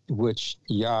field which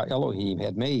Yah Elohim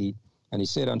had made. And he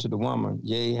said unto the woman,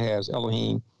 yea, has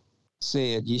Elohim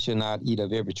said, ye shall not eat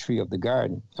of every tree of the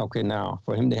garden. Okay, now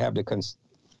for him to have the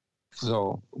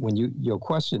so when your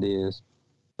question is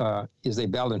they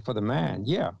battling for the man?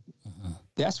 Yeah. Mm-hmm.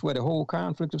 That's where the whole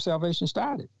conflict of salvation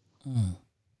started. Mm.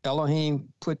 Elohim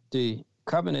put the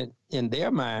covenant in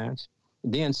their minds.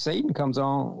 Then Satan comes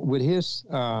on with his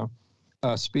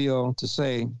spiel to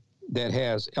say that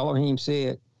has Elohim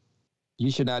said,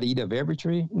 you should not eat of every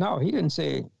tree? No, he didn't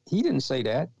say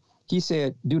that. He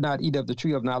said, do not eat of the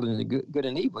tree of knowledge of good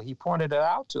and evil. He pointed it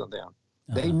out to them.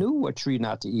 Uh-huh. They knew what tree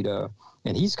not to eat of.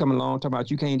 And he's coming along talking about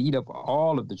you can't eat of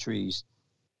all of the trees.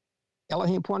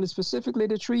 Elohim pointed specifically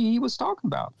to the tree he was talking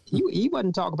about. He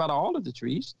wasn't talking about all of the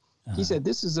trees. Uh-huh. He said,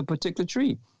 this is a particular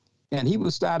tree. And he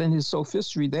was starting his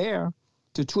sophistry there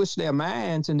to twist their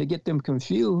minds and to get them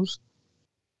confused.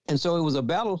 And so it was a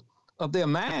battle of their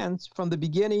minds from the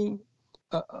beginning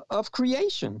of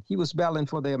creation. He was battling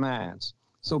for their minds.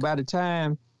 So by the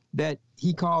time that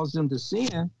he caused them to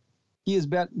sin, he is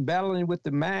battling with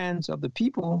the minds of the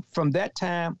people from that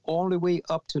time all the way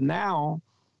up to now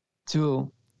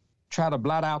to try to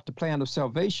blot out the plan of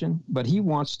salvation, but he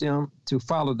wants them to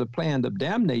follow the plan of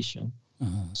damnation.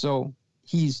 Mm-hmm. So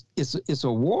it's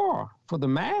a war for the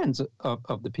minds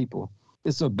of the people.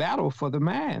 It's a battle for the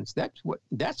minds.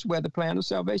 That's where the plan of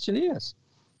salvation is.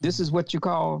 This is what you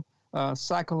call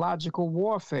psychological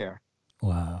warfare.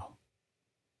 Wow.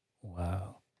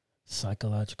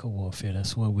 Psychological warfare.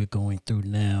 That's what we're going through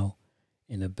now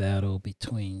in a battle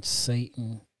between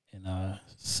Satan and our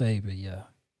Savior, Yah.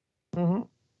 Mm-hmm.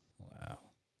 Wow.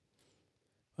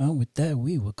 Well, with that,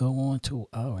 we will go on to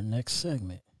our next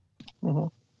segment. Mm-hmm.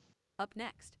 Up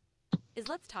next is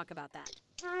Let's Talk About That.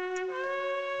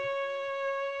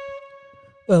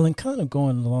 Well, and kind of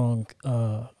going along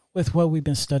with what we've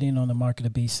been studying on the mark of the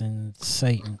beast and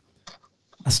Satan,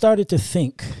 I started to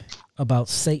think about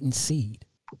Satan's seed.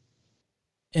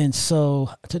 And so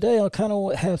today I kind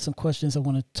of have some questions I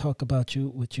want to talk about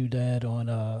with you, Dad,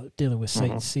 on dealing with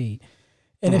Satan's seed.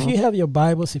 And if you have your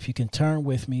Bibles, if you can turn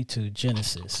with me to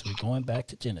Genesis. We're going back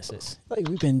to Genesis. Like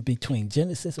we've been between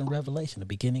Genesis and Revelation, the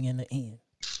beginning and the end.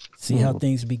 See how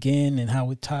things begin and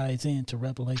how it ties into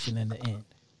Revelation and the end.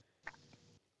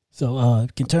 So you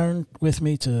can turn with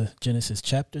me to Genesis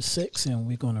chapter 6, and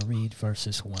we're going to read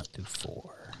verses 1 through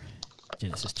 4.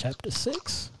 Genesis chapter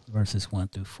 6, verses 1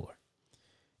 through 4.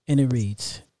 And it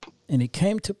reads, and it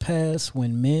came to pass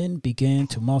when men began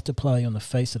to multiply on the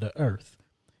face of the earth,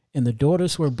 and the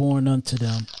daughters were born unto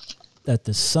them, that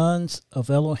the sons of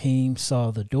Elohim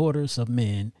saw the daughters of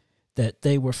men, that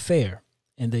they were fair,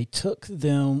 and they took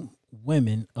them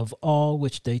women of all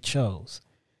which they chose.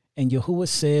 And Yahuwah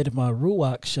said, my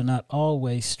Ruach shall not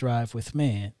always strive with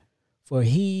man, for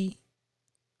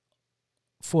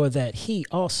that he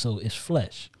also is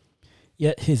flesh.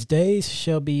 Yet his days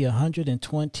shall be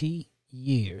 120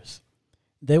 years.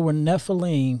 There were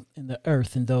Nephilim in the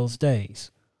earth in those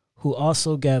days, who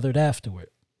also gathered afterward.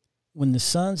 When the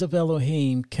sons of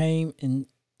Elohim came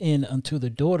in unto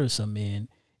the daughters of men,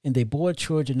 and they bore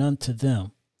children unto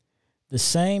them, the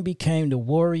same became the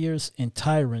warriors and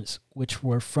tyrants which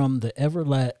were from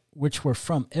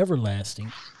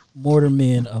everlasting, mortal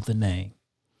men of the name.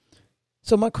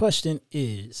 So my question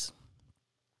is,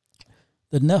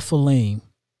 the Nephilim,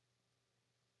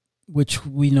 which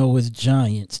we know as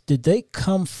giants, did they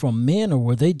come from men, or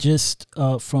were they just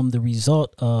from the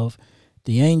result of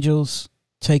the angels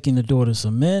taking the daughters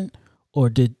of men, or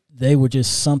did they were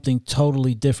just something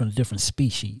totally different, a different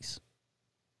species.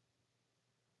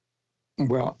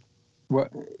 Well, well,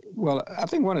 well. I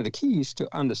think one of the keys to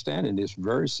understanding this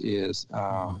verse is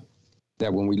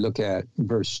that when we look at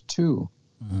verse 2,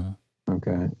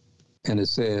 okay, and it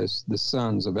says the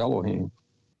sons of Elohim.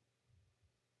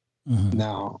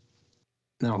 Now,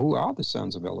 who are the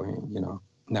sons of Elohim? You know,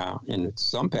 now in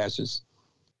some passages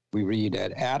we read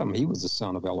that Adam, he was the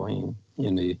son of Elohim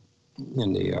in the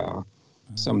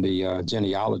some of the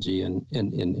genealogy and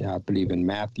in I believe in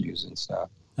Matthew's and stuff.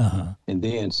 And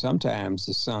then sometimes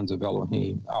the sons of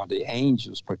Elohim are the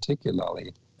angels,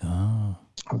 particularly.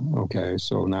 Okay,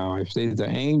 so now if they're the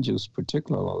angels,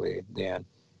 particularly, then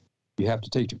you have to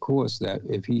take the course that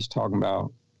if he's talking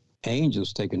about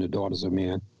angels taking the daughters of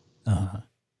men,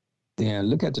 then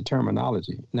look at the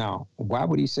terminology. Now, why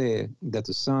would he say that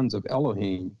the sons of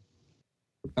Elohim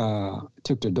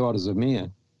took the daughters of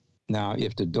men? Now,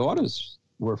 if the daughters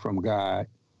were from God,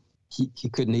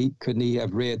 couldn't he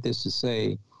have read this to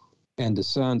say, and the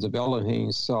sons of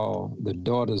Elohim saw the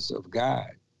daughters of God?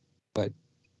 But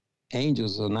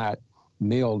angels are not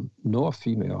male nor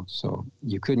female, so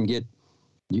you couldn't get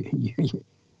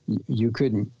you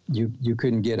couldn't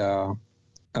get the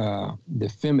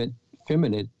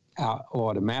feminine out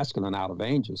or the masculine out of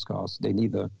angels, because they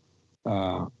neither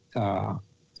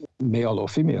male or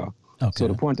female. Okay. So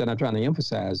the point that I'm trying to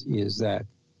emphasize is that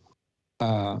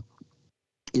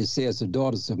it says the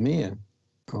daughters of men.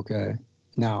 Okay.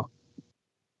 Now,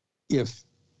 if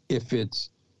it's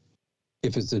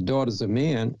the daughters of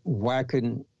men, why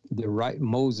couldn't the right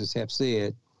Moses have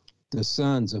said the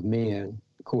sons of men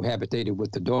cohabitated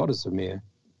with the daughters of men?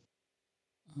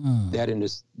 That in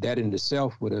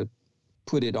itself would have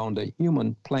put it on the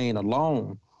human plane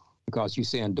alone, because you're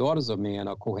saying daughters of men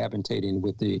are cohabitating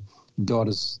with the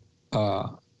daughters.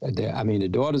 The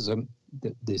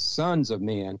sons of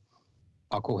men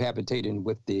are cohabitating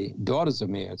with the daughters of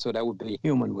men. So that would be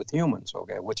human with humans.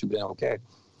 Okay, which would be okay.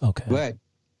 Okay. But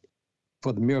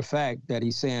for the mere fact that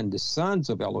he's saying the sons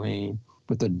of Elohim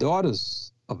with the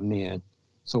daughters of men.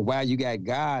 So while you got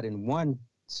God in one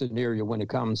scenario when it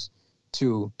comes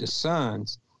to the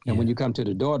sons, and when you come to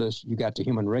the daughters, you got the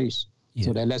human race.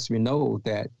 So that lets me know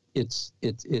that it's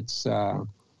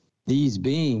these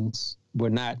beings were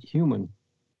not human;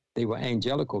 they were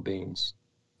angelical beings.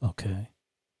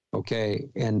 Okay,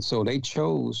 and so they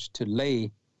chose to lay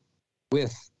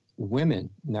with women.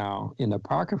 Now, in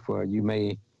Apocrypha, you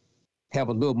may have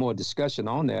a little more discussion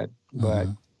on that, but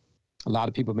a lot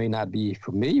of people may not be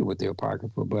familiar with the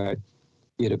Apocrypha. But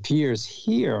it appears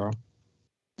here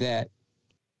that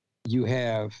you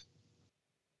have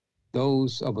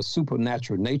those of a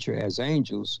supernatural nature as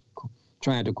angels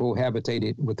trying to cohabitate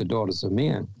it with the daughters of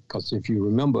men. Because if you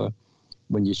remember,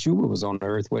 when Yeshua was on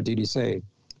earth, what did he say?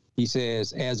 He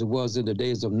says, as it was in the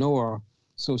days of Noah,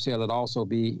 so shall it also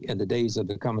be in the days of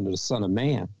the coming of the Son of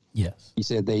Man. Yes. He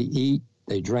said they eat,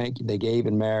 they drank, they gave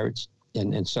in marriage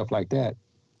and stuff like that.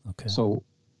 Okay. So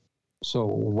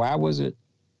why was it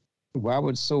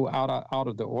so out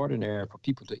of the ordinary for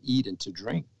people to eat and to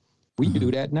drink? We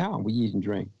do that now. We eat and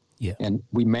drink. Yeah. And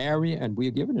we marry and we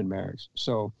are given in marriage.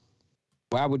 So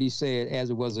why would he say it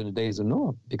as it was in the days of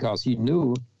Noah? Because he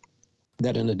knew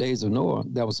that in the days of Noah,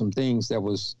 there were some things that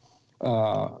was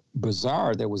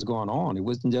bizarre that was going on. It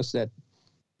wasn't just that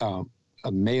a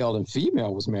male and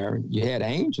female was married. You had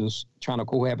angels trying to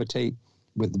cohabitate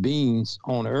with beings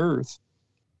on earth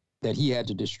that he had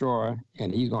to destroy,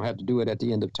 and he's going to have to do it at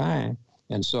the end of time.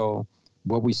 And so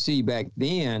what we see back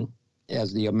then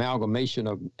as the amalgamation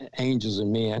of angels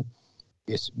and men,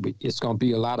 it's going to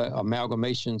be a lot of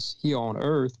amalgamations here on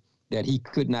earth that he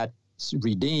could not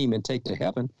redeem and take to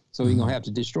heaven. So he's going to have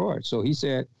to destroy it. So he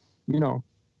said,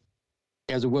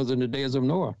 as it was in the days of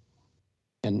Noah.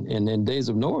 And in days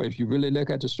of Noah, if you really look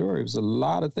at the story, it was a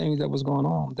lot of things that was going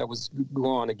on that was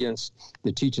going against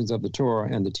the teachings of the Torah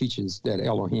and the teachings that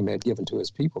Elohim had given to his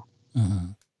people.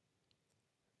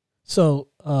 So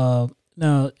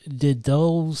now, did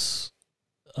those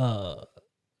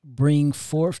bring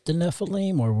forth the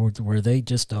Nephilim, or were they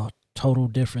just a total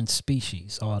different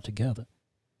species altogether?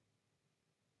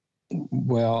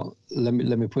 Well, let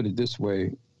me put it this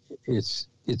way. It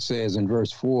says in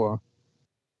verse 4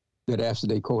 that after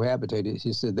they cohabitated,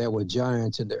 he said there were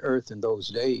giants in the earth in those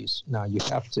days. Now you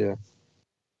have to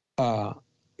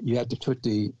put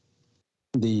the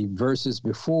verses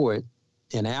before it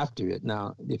and after it.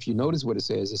 Now, if you notice what it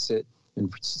said in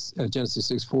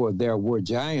Genesis 6:4, there were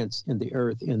giants in the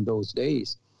earth in those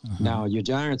days. Now your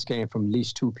giants came from at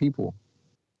least two people.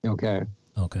 Okay.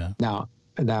 Now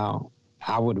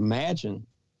I would imagine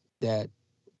that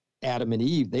Adam and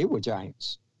Eve, they were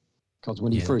giants. Because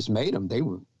when he first made them,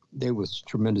 they was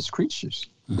tremendous creatures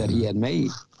that he had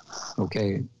made.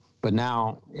 Okay, but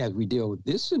now as we deal with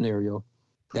this scenario,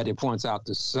 that it points out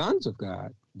the sons of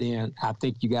God, then I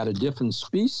think you got a different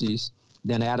species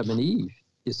than Adam and Eve.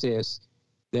 It says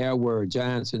there were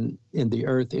giants in the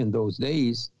earth in those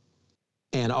days,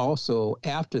 and also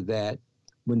after that,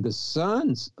 when the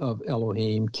sons of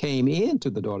Elohim came into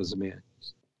the daughters of men.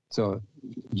 So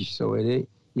it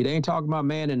ain't talking about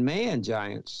man and man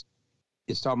giants.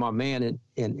 It's talking about man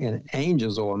and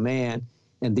angels, or man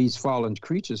and these fallen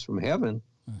creatures from heaven.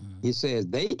 He says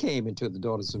they came into the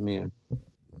daughters of men.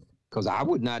 Because I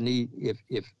would not need,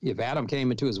 if Adam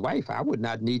came into his wife, I would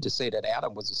not need to say that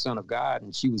Adam was the son of God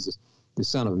and she was the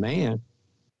son of man,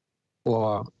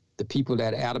 or the people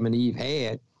that Adam and Eve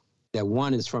had, that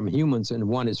one is from humans and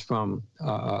one is from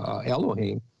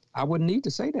Elohim. I wouldn't need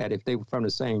to say that if they were from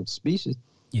the same species.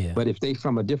 Yeah. But if they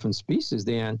from a different species,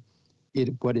 then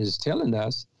what it is telling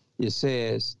us, it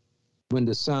says, when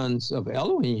the sons of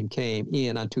Elohim came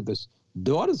in unto the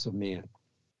daughters of men,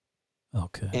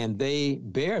 okay, and they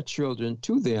bear children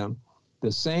to them,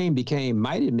 the same became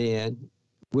mighty men,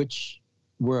 which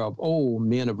were of old,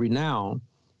 men of renown.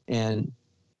 And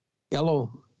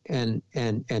and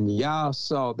Yah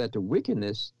saw that the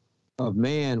wickedness of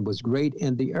man was great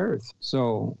in the earth.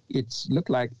 So it's looked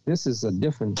like this is a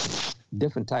different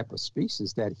type of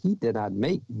species that he did not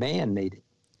make. Man made it.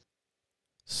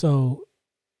 So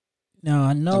now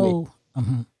I know.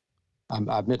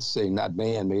 I meant to say not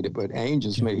man made it, but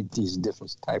angels made these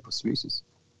different type of species.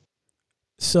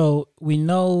 So we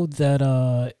know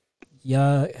that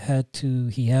Yah had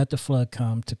the flood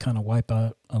come to kind of wipe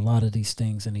out a lot of these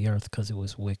things in the earth because it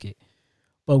was wicked.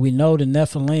 But we know the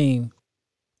Nephilim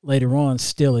later on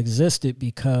still existed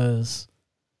because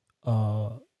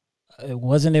it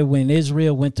wasn't it when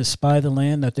Israel went to spy the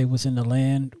land that they was in the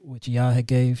land which Yah had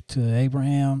gave to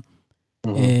Abraham.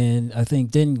 And I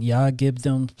think didn't Yah give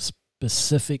them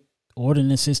specific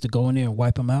ordinances to go in there and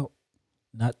wipe them out,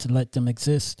 not to let them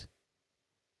exist?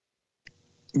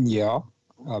 Yeah,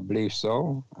 I believe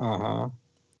so.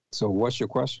 So what's your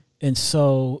question? And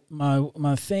so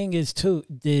my thing is too,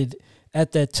 did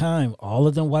at that time all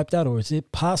of them wiped out, or is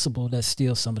it possible that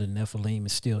still some of the Nephilim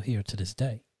is still here to this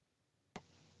day?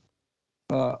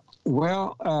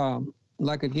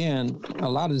 Like again, a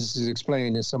lot of this is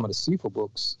explained in some of the Sefer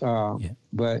books,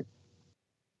 but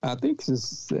I think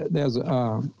there's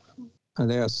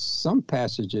some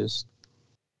passages,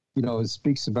 it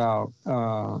speaks about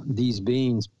these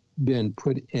beings being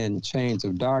put in chains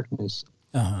of darkness.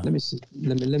 Let me see.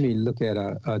 Let me look at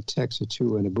a text or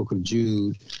two in the book of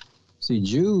Jude. See,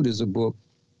 Jude is a book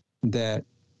that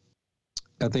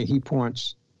I think he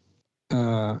points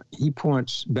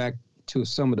back to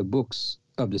some of the books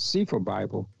of the Sefer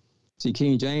Bible. See,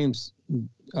 King James,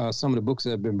 some of the books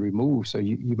have been removed, so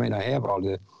you may not have all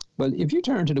that. But if you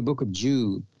turn to the book of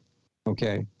Jude,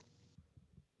 okay,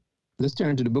 let's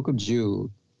turn to the book of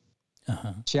Jude,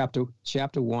 chapter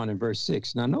 1 and verse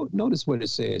 6. Now, notice what it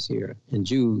says here in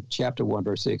Jude chapter 1,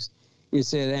 verse 6. It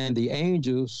said, and the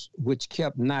angels which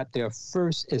kept not their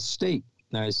first estate.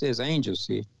 Now, it says angels,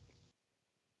 see,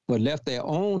 but left their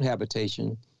own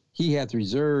habitation, he hath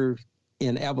reserved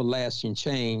in everlasting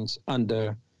chains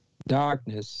under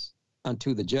darkness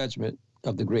unto the judgment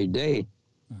of the great day.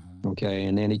 Okay,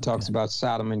 and then he talks about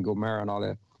Sodom and Gomorrah and all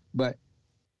that. But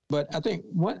I think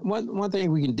one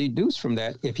thing we can deduce from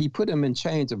that, if he put them in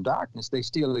chains of darkness, they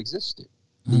still existed.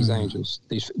 These angels,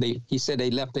 he said they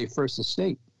left their first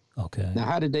estate. Okay. Now,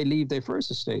 how did they leave their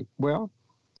first estate? Well,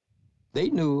 they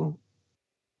knew,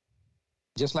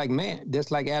 just like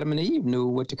Adam and Eve knew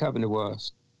what the covenant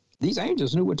was. These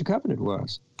angels knew what the covenant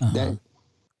was. That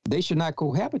they should not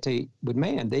cohabitate with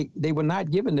man. They were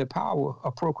not given the power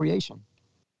of procreation.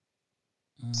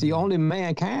 See, only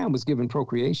mankind was given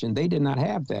procreation. They did not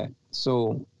have that.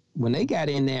 So when they got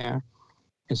in there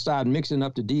and started mixing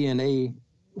up the DNA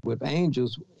with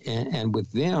angels and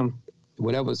with them,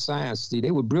 whatever science, see,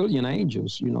 they were brilliant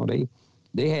angels.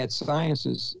 They had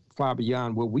sciences far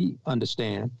beyond what we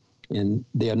understand. And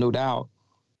they are no doubt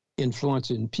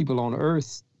influencing people on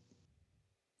earth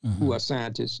who are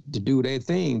scientists to do their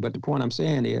thing. But the point I'm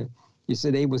saying is, you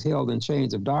said they was held in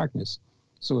chains of darkness.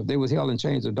 So if they was held in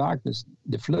chains of darkness,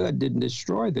 the flood didn't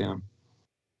destroy them.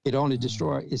 It only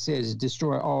it says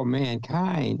destroy all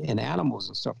mankind and animals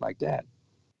and stuff like that.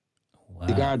 Wow.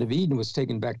 The Garden of Eden was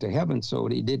taken back to heaven, so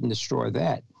they didn't destroy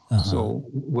that. So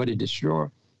what it destroyed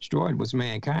was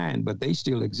mankind, but they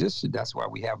still existed. That's why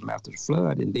we have them after the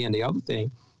flood. And then the other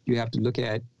thing you have to look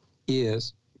at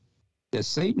is that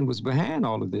Satan was behind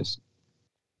all of this.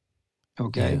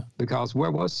 Okay, because where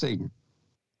was Satan?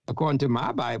 according to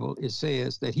my Bible, it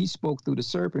says that he spoke through the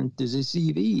serpent to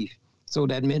deceive Eve. So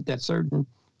that meant that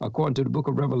according to the book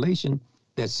of Revelation,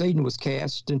 that Satan was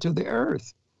cast into the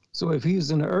earth. So if he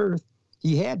was in the earth,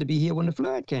 he had to be here when the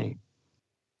flood came.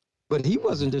 But he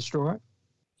wasn't destroyed.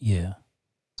 Yeah.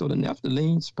 So the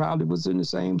Nephilims probably was in the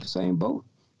same boat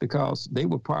because they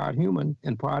were part human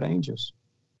and part angels.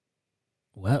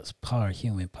 Well, that's part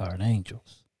human, part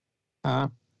angels.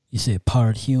 You said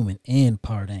part human and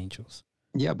part angels.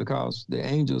 Yeah, because the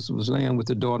angels was laying with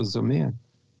the daughters of men.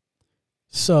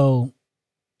 So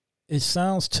it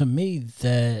sounds to me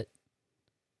that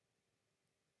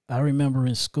I remember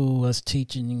in school us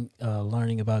teaching,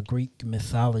 learning about Greek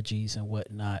mythologies and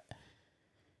whatnot.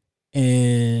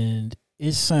 And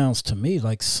it sounds to me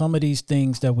like some of these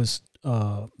things that was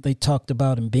they talked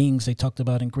about in beings they talked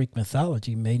about in Greek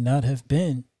mythology may not have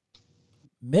been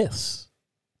myths.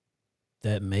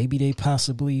 That maybe they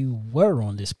possibly were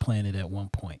on this planet at one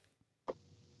point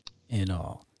and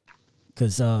all.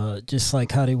 Because just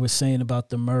like how they were saying about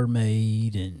the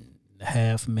mermaid and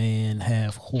half man,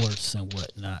 half horse and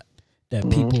whatnot,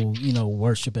 that people,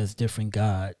 worship as different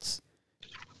gods.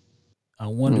 I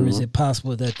wonder, is it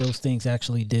possible that those things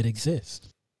actually did exist?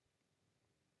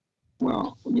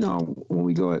 Well, when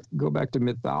we go back to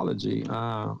mythology,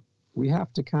 we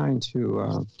have to kind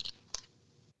of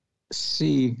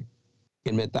see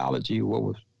in mythology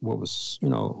what was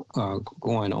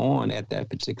going on at that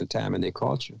particular time in their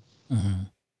culture,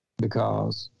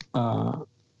 because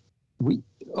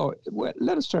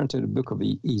let us turn to the book of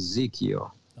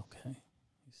Ezekiel. Okay.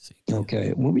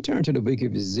 Okay, when we turn to the book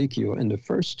of Ezekiel, in the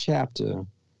first chapter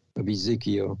of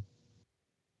Ezekiel,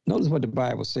 notice what the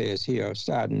Bible says here,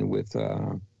 starting with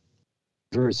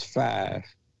verse 5.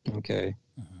 Okay,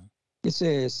 it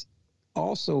says,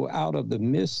 "Also out of the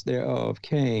midst thereof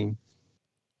came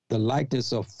the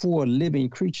likeness of 4 living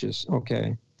creatures."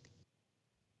 Okay.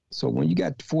 So when you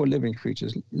got 4 living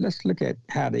creatures, let's look at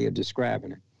how they are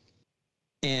describing it.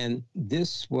 And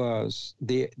this was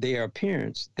their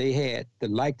appearance. They had the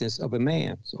likeness of a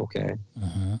man. Okay.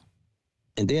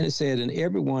 And then it said, and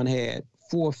everyone had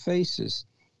 4 faces,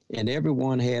 and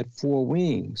everyone had 4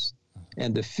 wings,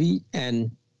 and the feet and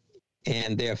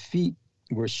their feet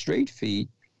were straight feet,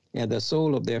 and the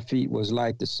sole of their feet was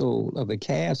like the sole of a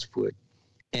calf's foot.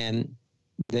 And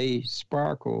they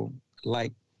sparkle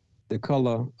like the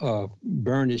color of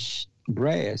burnished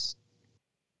brass.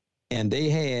 And they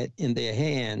had in their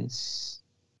hands,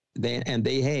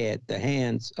 they had the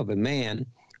hands of a man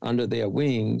under their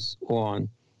wings on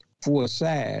 4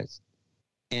 sides.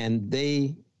 And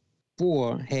they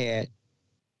 4 had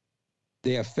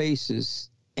their faces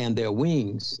and their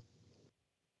wings.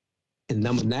 And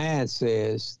number 9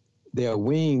 says, their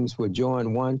wings were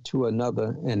joined one to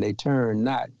another, and they turned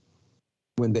not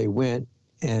when they went,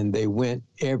 and they went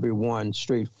every one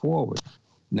straight forward.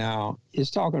 Now, it's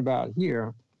talking about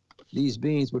here these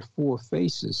beings with 4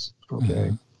 faces,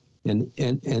 okay, and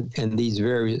these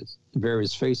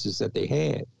various faces that they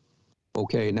had.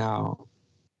 Okay, now,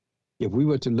 if we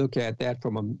were to look at that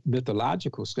from a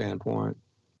mythological standpoint,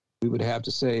 we would have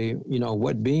to say,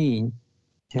 what being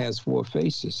has 4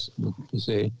 faces, you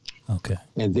see. Okay.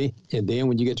 And then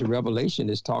when you get to Revelation,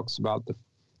 it talks about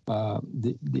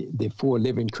the 4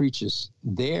 living creatures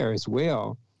there as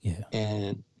well. Yeah.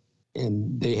 And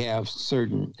they have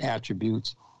certain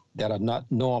attributes that are not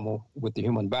normal with the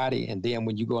human body. And then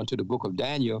when you go into the book of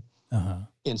Daniel,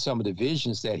 in some of the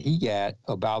visions that he got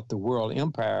about the world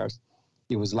empires,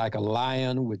 it was like a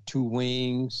lion with 2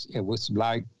 wings. It was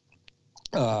like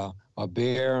a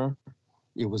bear.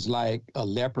 It was like a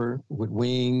leopard with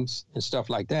wings and stuff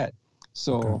like that.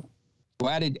 So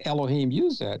why did Elohim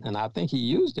use that? And I think he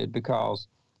used it because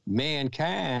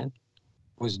mankind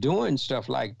was doing stuff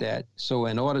like that. So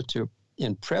in order to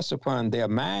impress upon their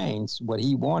minds what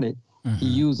he wanted, he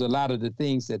used a lot of the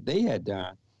things that they had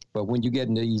done. But when you get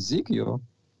into Ezekiel,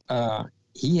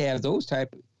 he have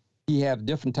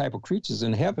different type of creatures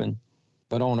in heaven.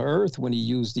 But on earth, when he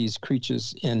used these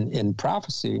creatures in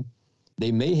prophecy,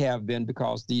 they may have been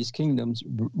because these kingdoms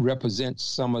represent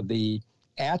some of the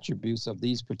attributes of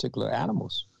these particular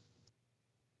animals.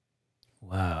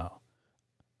 Wow.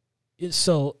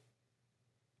 So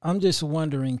I'm just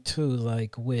wondering too,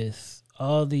 like with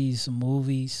all these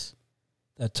movies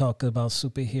that talk about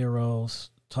superheroes,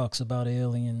 talks about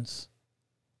aliens,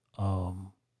 it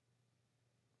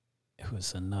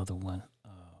was another one.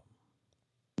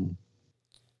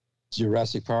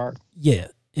 Jurassic Park? Yeah.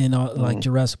 And like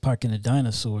Jurassic Park and the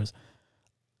dinosaurs.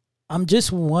 I'm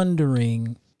just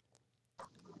wondering,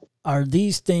 are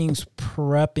these things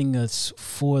prepping us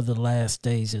for the last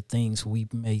days of things we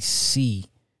may see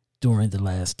during the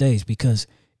last days? Because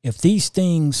if these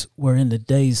things were in the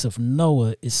days of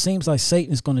Noah, it seems like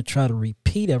Satan is going to try to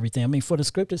repeat everything. I mean, for the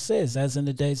scripture says, as in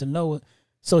the days of Noah,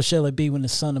 so shall it be when the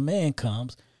Son of Man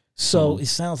comes. So it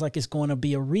sounds like it's going to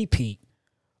be a repeat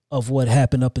of what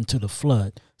happened up until the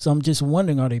flood. So I'm just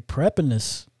wondering, are they prepping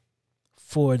us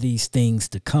for these things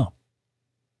to come?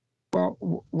 Well,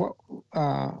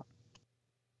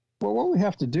 what we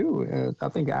have to do, I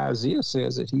think Isaiah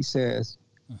says it. He says,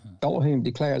 Elohim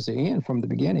declares the end from the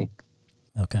beginning.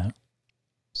 Okay.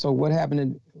 So what happened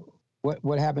in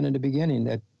the beginning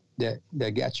that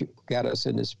got us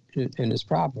in this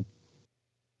problem?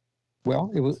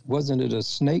 Well, wasn't it a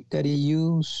snake that he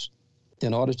used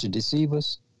in order to deceive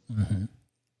us? Mm-hmm.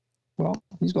 Well,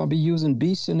 he's going to be using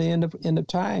beasts in the end of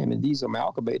time, and these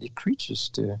amalgamated creatures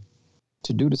to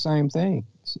do the same thing.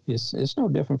 It's no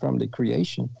different from the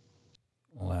creation.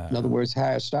 Wow. In other words,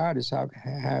 how it started is how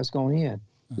it's going to end.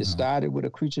 It started with a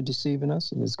creature deceiving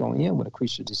us, and it's going to end with a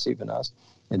creature deceiving us.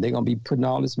 And they're going to be putting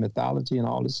all this mythology and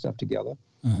all this stuff together.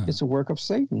 It's a work of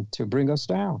Satan to bring us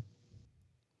down.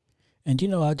 And,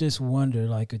 I just wonder,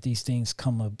 like, if these things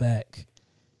come back,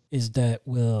 is that,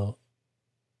 will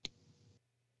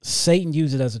Satan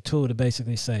use it as a tool to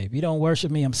basically say, if you don't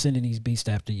worship me, I'm sending these beasts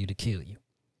after you to kill you.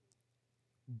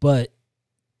 But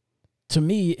to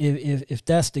me, if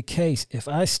that's the case, if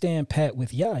I stand pat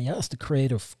with Yah's the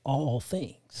creator of all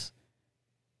things.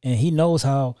 And he knows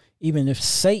how, even if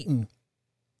Satan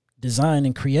designed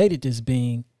and created this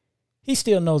being, he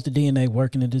still knows the DNA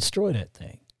working to destroy that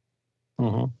thing.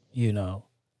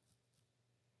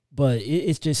 But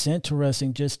it's just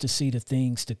interesting just to see the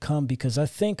things to come, because I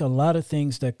think a lot of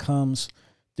things that comes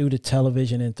through the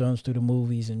television and through the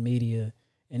movies and media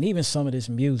and even some of this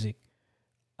music,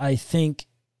 I think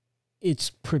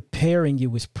it's preparing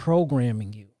you, it's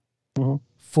programming you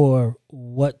for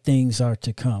what things are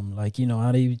to come. Like,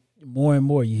 how they more and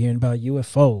more you're hearing about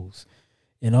UFOs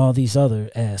and all these other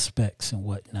aspects and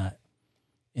whatnot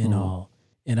and all.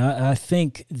 And I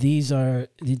think there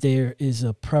is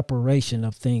a preparation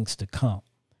of things to come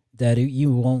that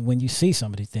you won't, when you see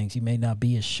some of these things, you may not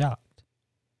be as shocked.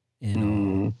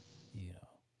 Yeah,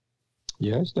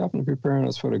 it's definitely preparing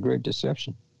us for the great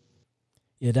deception.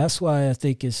 Yeah, that's why I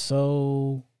think it's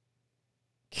so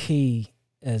key,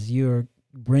 as you're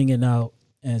bringing out,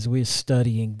 as we're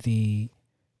studying the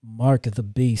mark of the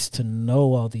beast, to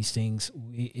know all these things.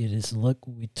 It is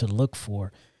to look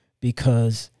for,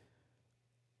 because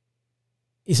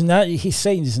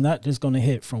Satan is not just going to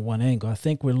hit from one angle. I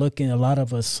think a lot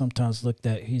of us sometimes look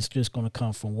at he's just going to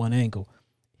come from one angle.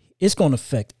 It's going to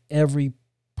affect every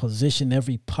position,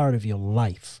 every part of your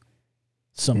life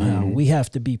somehow. We have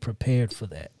to be prepared for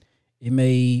that.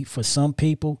 For some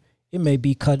people, it may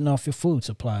be cutting off your food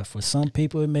supply. For some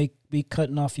people, it may be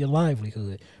cutting off your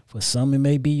livelihood. For some, it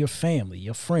may be your family,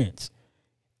 your friends.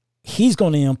 He's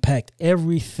going to impact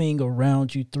everything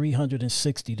around you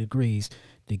 360 degrees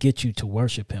to get you to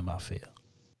worship him, I feel.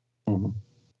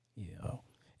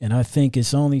 And I think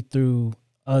it's only through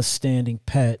us standing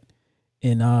pat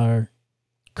in our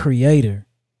creator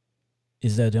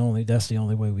that's the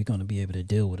only way we're going to be able to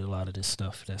deal with a lot of this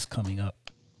stuff that's coming up.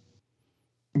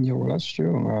 Yeah, well, that's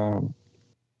true.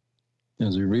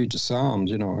 As we read the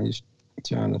Psalms, he's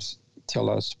trying to tell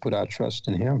us to put our trust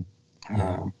in him.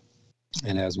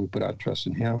 And as we put our trust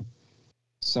in him,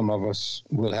 some of us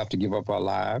will have to give up our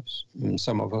lives, and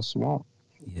some of us won't.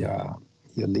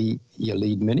 He'll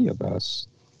lead many of us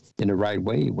in the right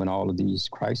way when all of these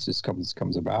crises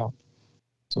comes about.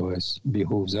 So it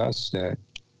behooves us that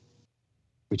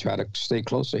we try to stay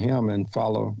close to him and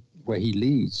follow where he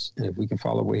leads. And if we can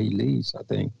follow where he leads, I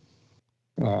think,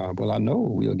 I know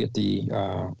we'll get the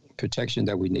protection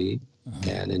that we need.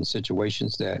 And in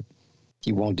situations that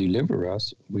he won't deliver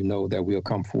us, we know that we'll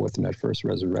come forth in that first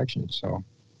resurrection. So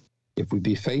if we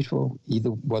be faithful, either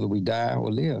whether we die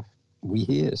or live, we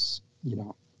his,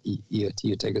 he'll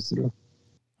take us through.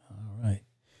 All right.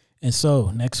 And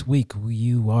so next week,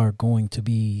 you are going to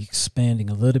be expanding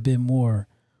a little bit more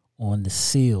on the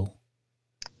seal.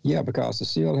 Yeah, because the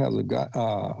seal has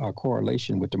a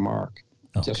correlation with the mark.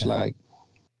 Okay.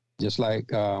 Just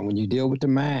like when you deal with the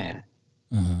mind.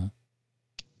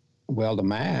 Well, the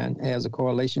mind has a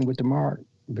correlation with the mark,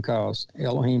 because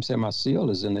Elohim said my seal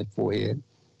is in the forehead,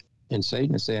 and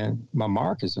Satan is saying my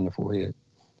mark is in the forehead.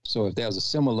 So if there's a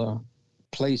similar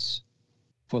place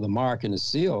for the mark and the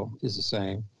seal is the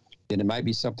same, then it might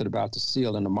be something about the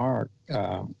seal and the mark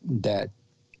that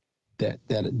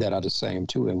are the same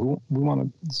too. And we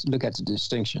want to look at the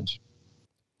distinctions.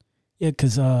 Yeah,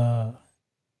 because I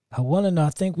want to know,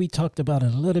 I think we talked about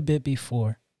it a little bit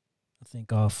before, I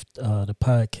think off the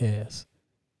podcast.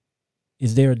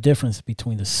 Is there a difference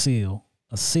between a seal,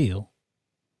 a seal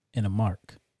and a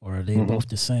mark? Or are they Mhm. both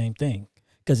the same thing?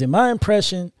 Because in my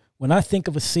impression, when I think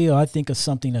of a seal, I think of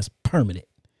something that's permanent.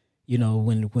 You know,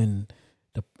 when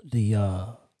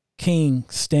the king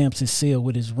stamps his seal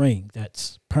with his ring,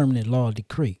 that's permanent law or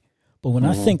decree. But when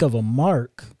I Mhm. think of a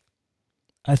mark,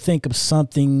 I think of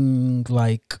something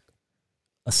like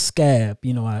a scab.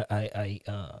 You know, I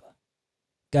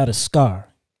got a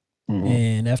scar, Mhm.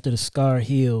 and after the scar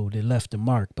healed, it left a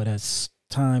mark. But as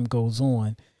time goes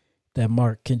on, that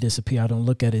mark can disappear. I don't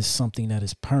look at it as something that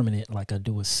is permanent like I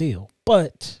do a seal.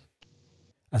 But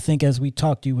I think as we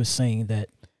talked, you were saying that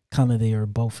kind of they are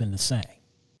both in the same.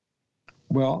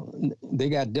 Well, they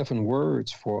got different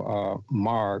words for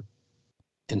mark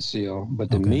and seal,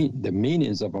 but Okay. the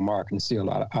meanings of a mark and seal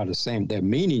are the same. Their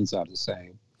meanings are the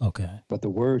same, Okay. but the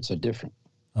words are different.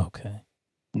 Okay.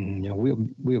 You know,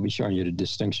 we'll be showing you the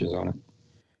distinctions on it.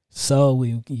 So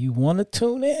you want to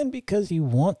tune in because you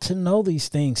want to know these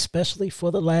things, especially for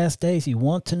the last days. You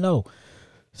want to know.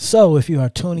 So if you are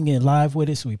tuning in live with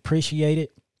us, we appreciate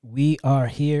it. We are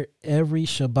here every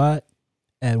Shabbat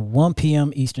at 1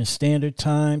 p.m. Eastern Standard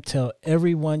Time. Tell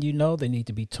everyone you know they need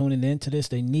to be tuning into this.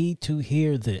 They need to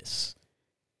hear this.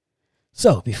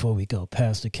 So before we go,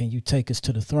 Pastor, can you take us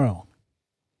to the throne?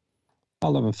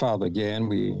 Our loving Father, again,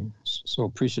 we so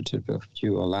appreciative of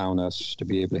you allowing us to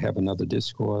be able to have another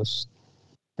discourse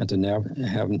and to never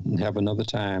have another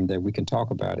time that we can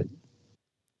talk about it.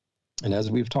 And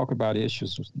as we've talked about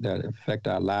issues that affect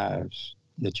our lives,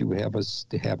 that you would have us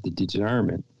to have the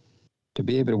discernment to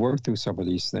be able to work through some of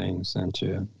these things and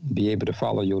to be able to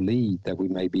follow your lead, that we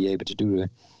may be able to do the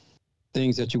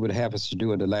things that you would have us to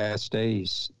do in the last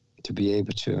days, to be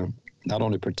able to not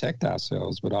only protect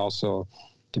ourselves, but also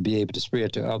to be able to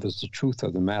spread to others the truth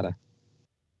of the matter.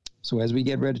 So as we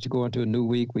get ready to go into a new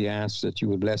week, we ask that you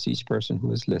would bless each person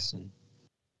who is listening.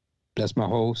 Bless my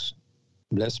host,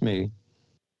 bless me.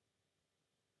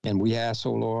 And we ask,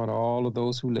 oh Lord, all of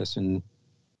those who listen,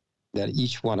 that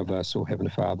each one of us, oh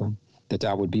Heavenly Father, that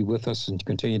thou would be with us and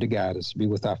continue to guide us, be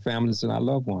with our families and our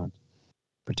loved ones.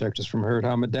 Protect us from hurt,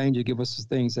 harm, and danger. Give us the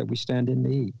things that we stand in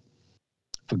need.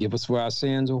 Forgive us for our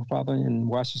sins, oh Father, and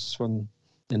wash us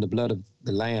in the blood of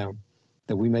the Lamb,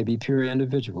 that we may be pure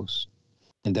individuals.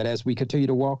 And that as we continue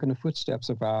to walk in the footsteps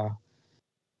of our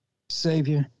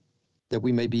Savior, that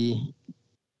we may be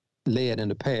led in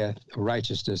the path of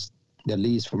righteousness that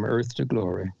leads from earth to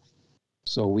glory.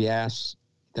 So we ask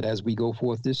that as we go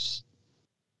forth this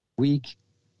week,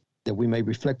 that we may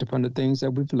reflect upon the things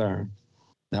that we've learned.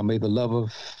 Now may the love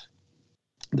of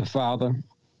the Father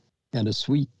and the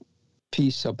sweet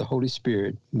peace of the Holy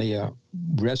Spirit may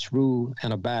rest, rule,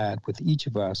 and abide with each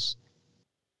of us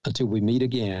until we meet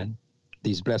again.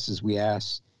 These blessings we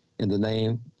ask in the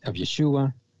name of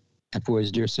Yeshua, and for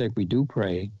his dear sake we do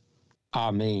pray.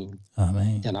 Amen.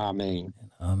 Amen. And amen.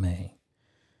 Amen.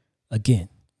 Again,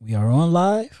 we are on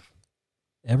live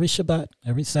every Shabbat,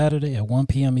 every Saturday at 1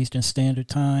 p.m. Eastern Standard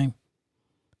Time.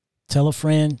 Tell a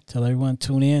friend, tell everyone,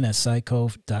 tune in at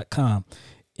psychove.com.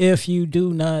 If you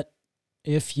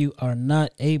are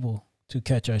not able to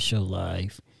catch our show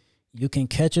live, you can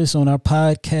catch us on our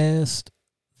podcast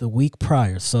the week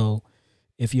prior. So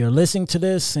if you're listening to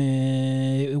this,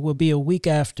 and it will be a week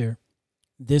after,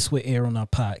 this will air on our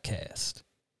podcast,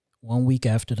 1 week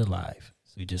after the live.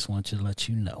 So we just want to let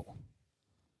you know.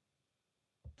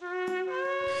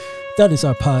 That is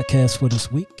our podcast for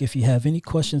this week. If you have any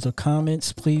questions or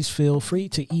comments, please feel free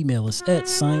to email us at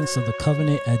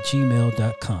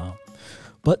scienceofthecovenant@gmail.com.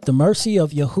 But the mercy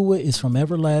of Yahuwah is from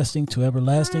everlasting to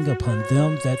everlasting upon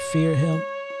them that fear him,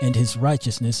 and his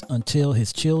righteousness until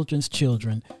his children's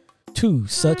children, to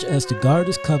such as to guard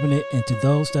his covenant, and to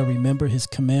those that remember his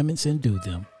commandments and do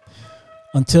them.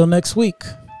 Until next week,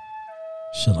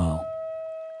 shalom.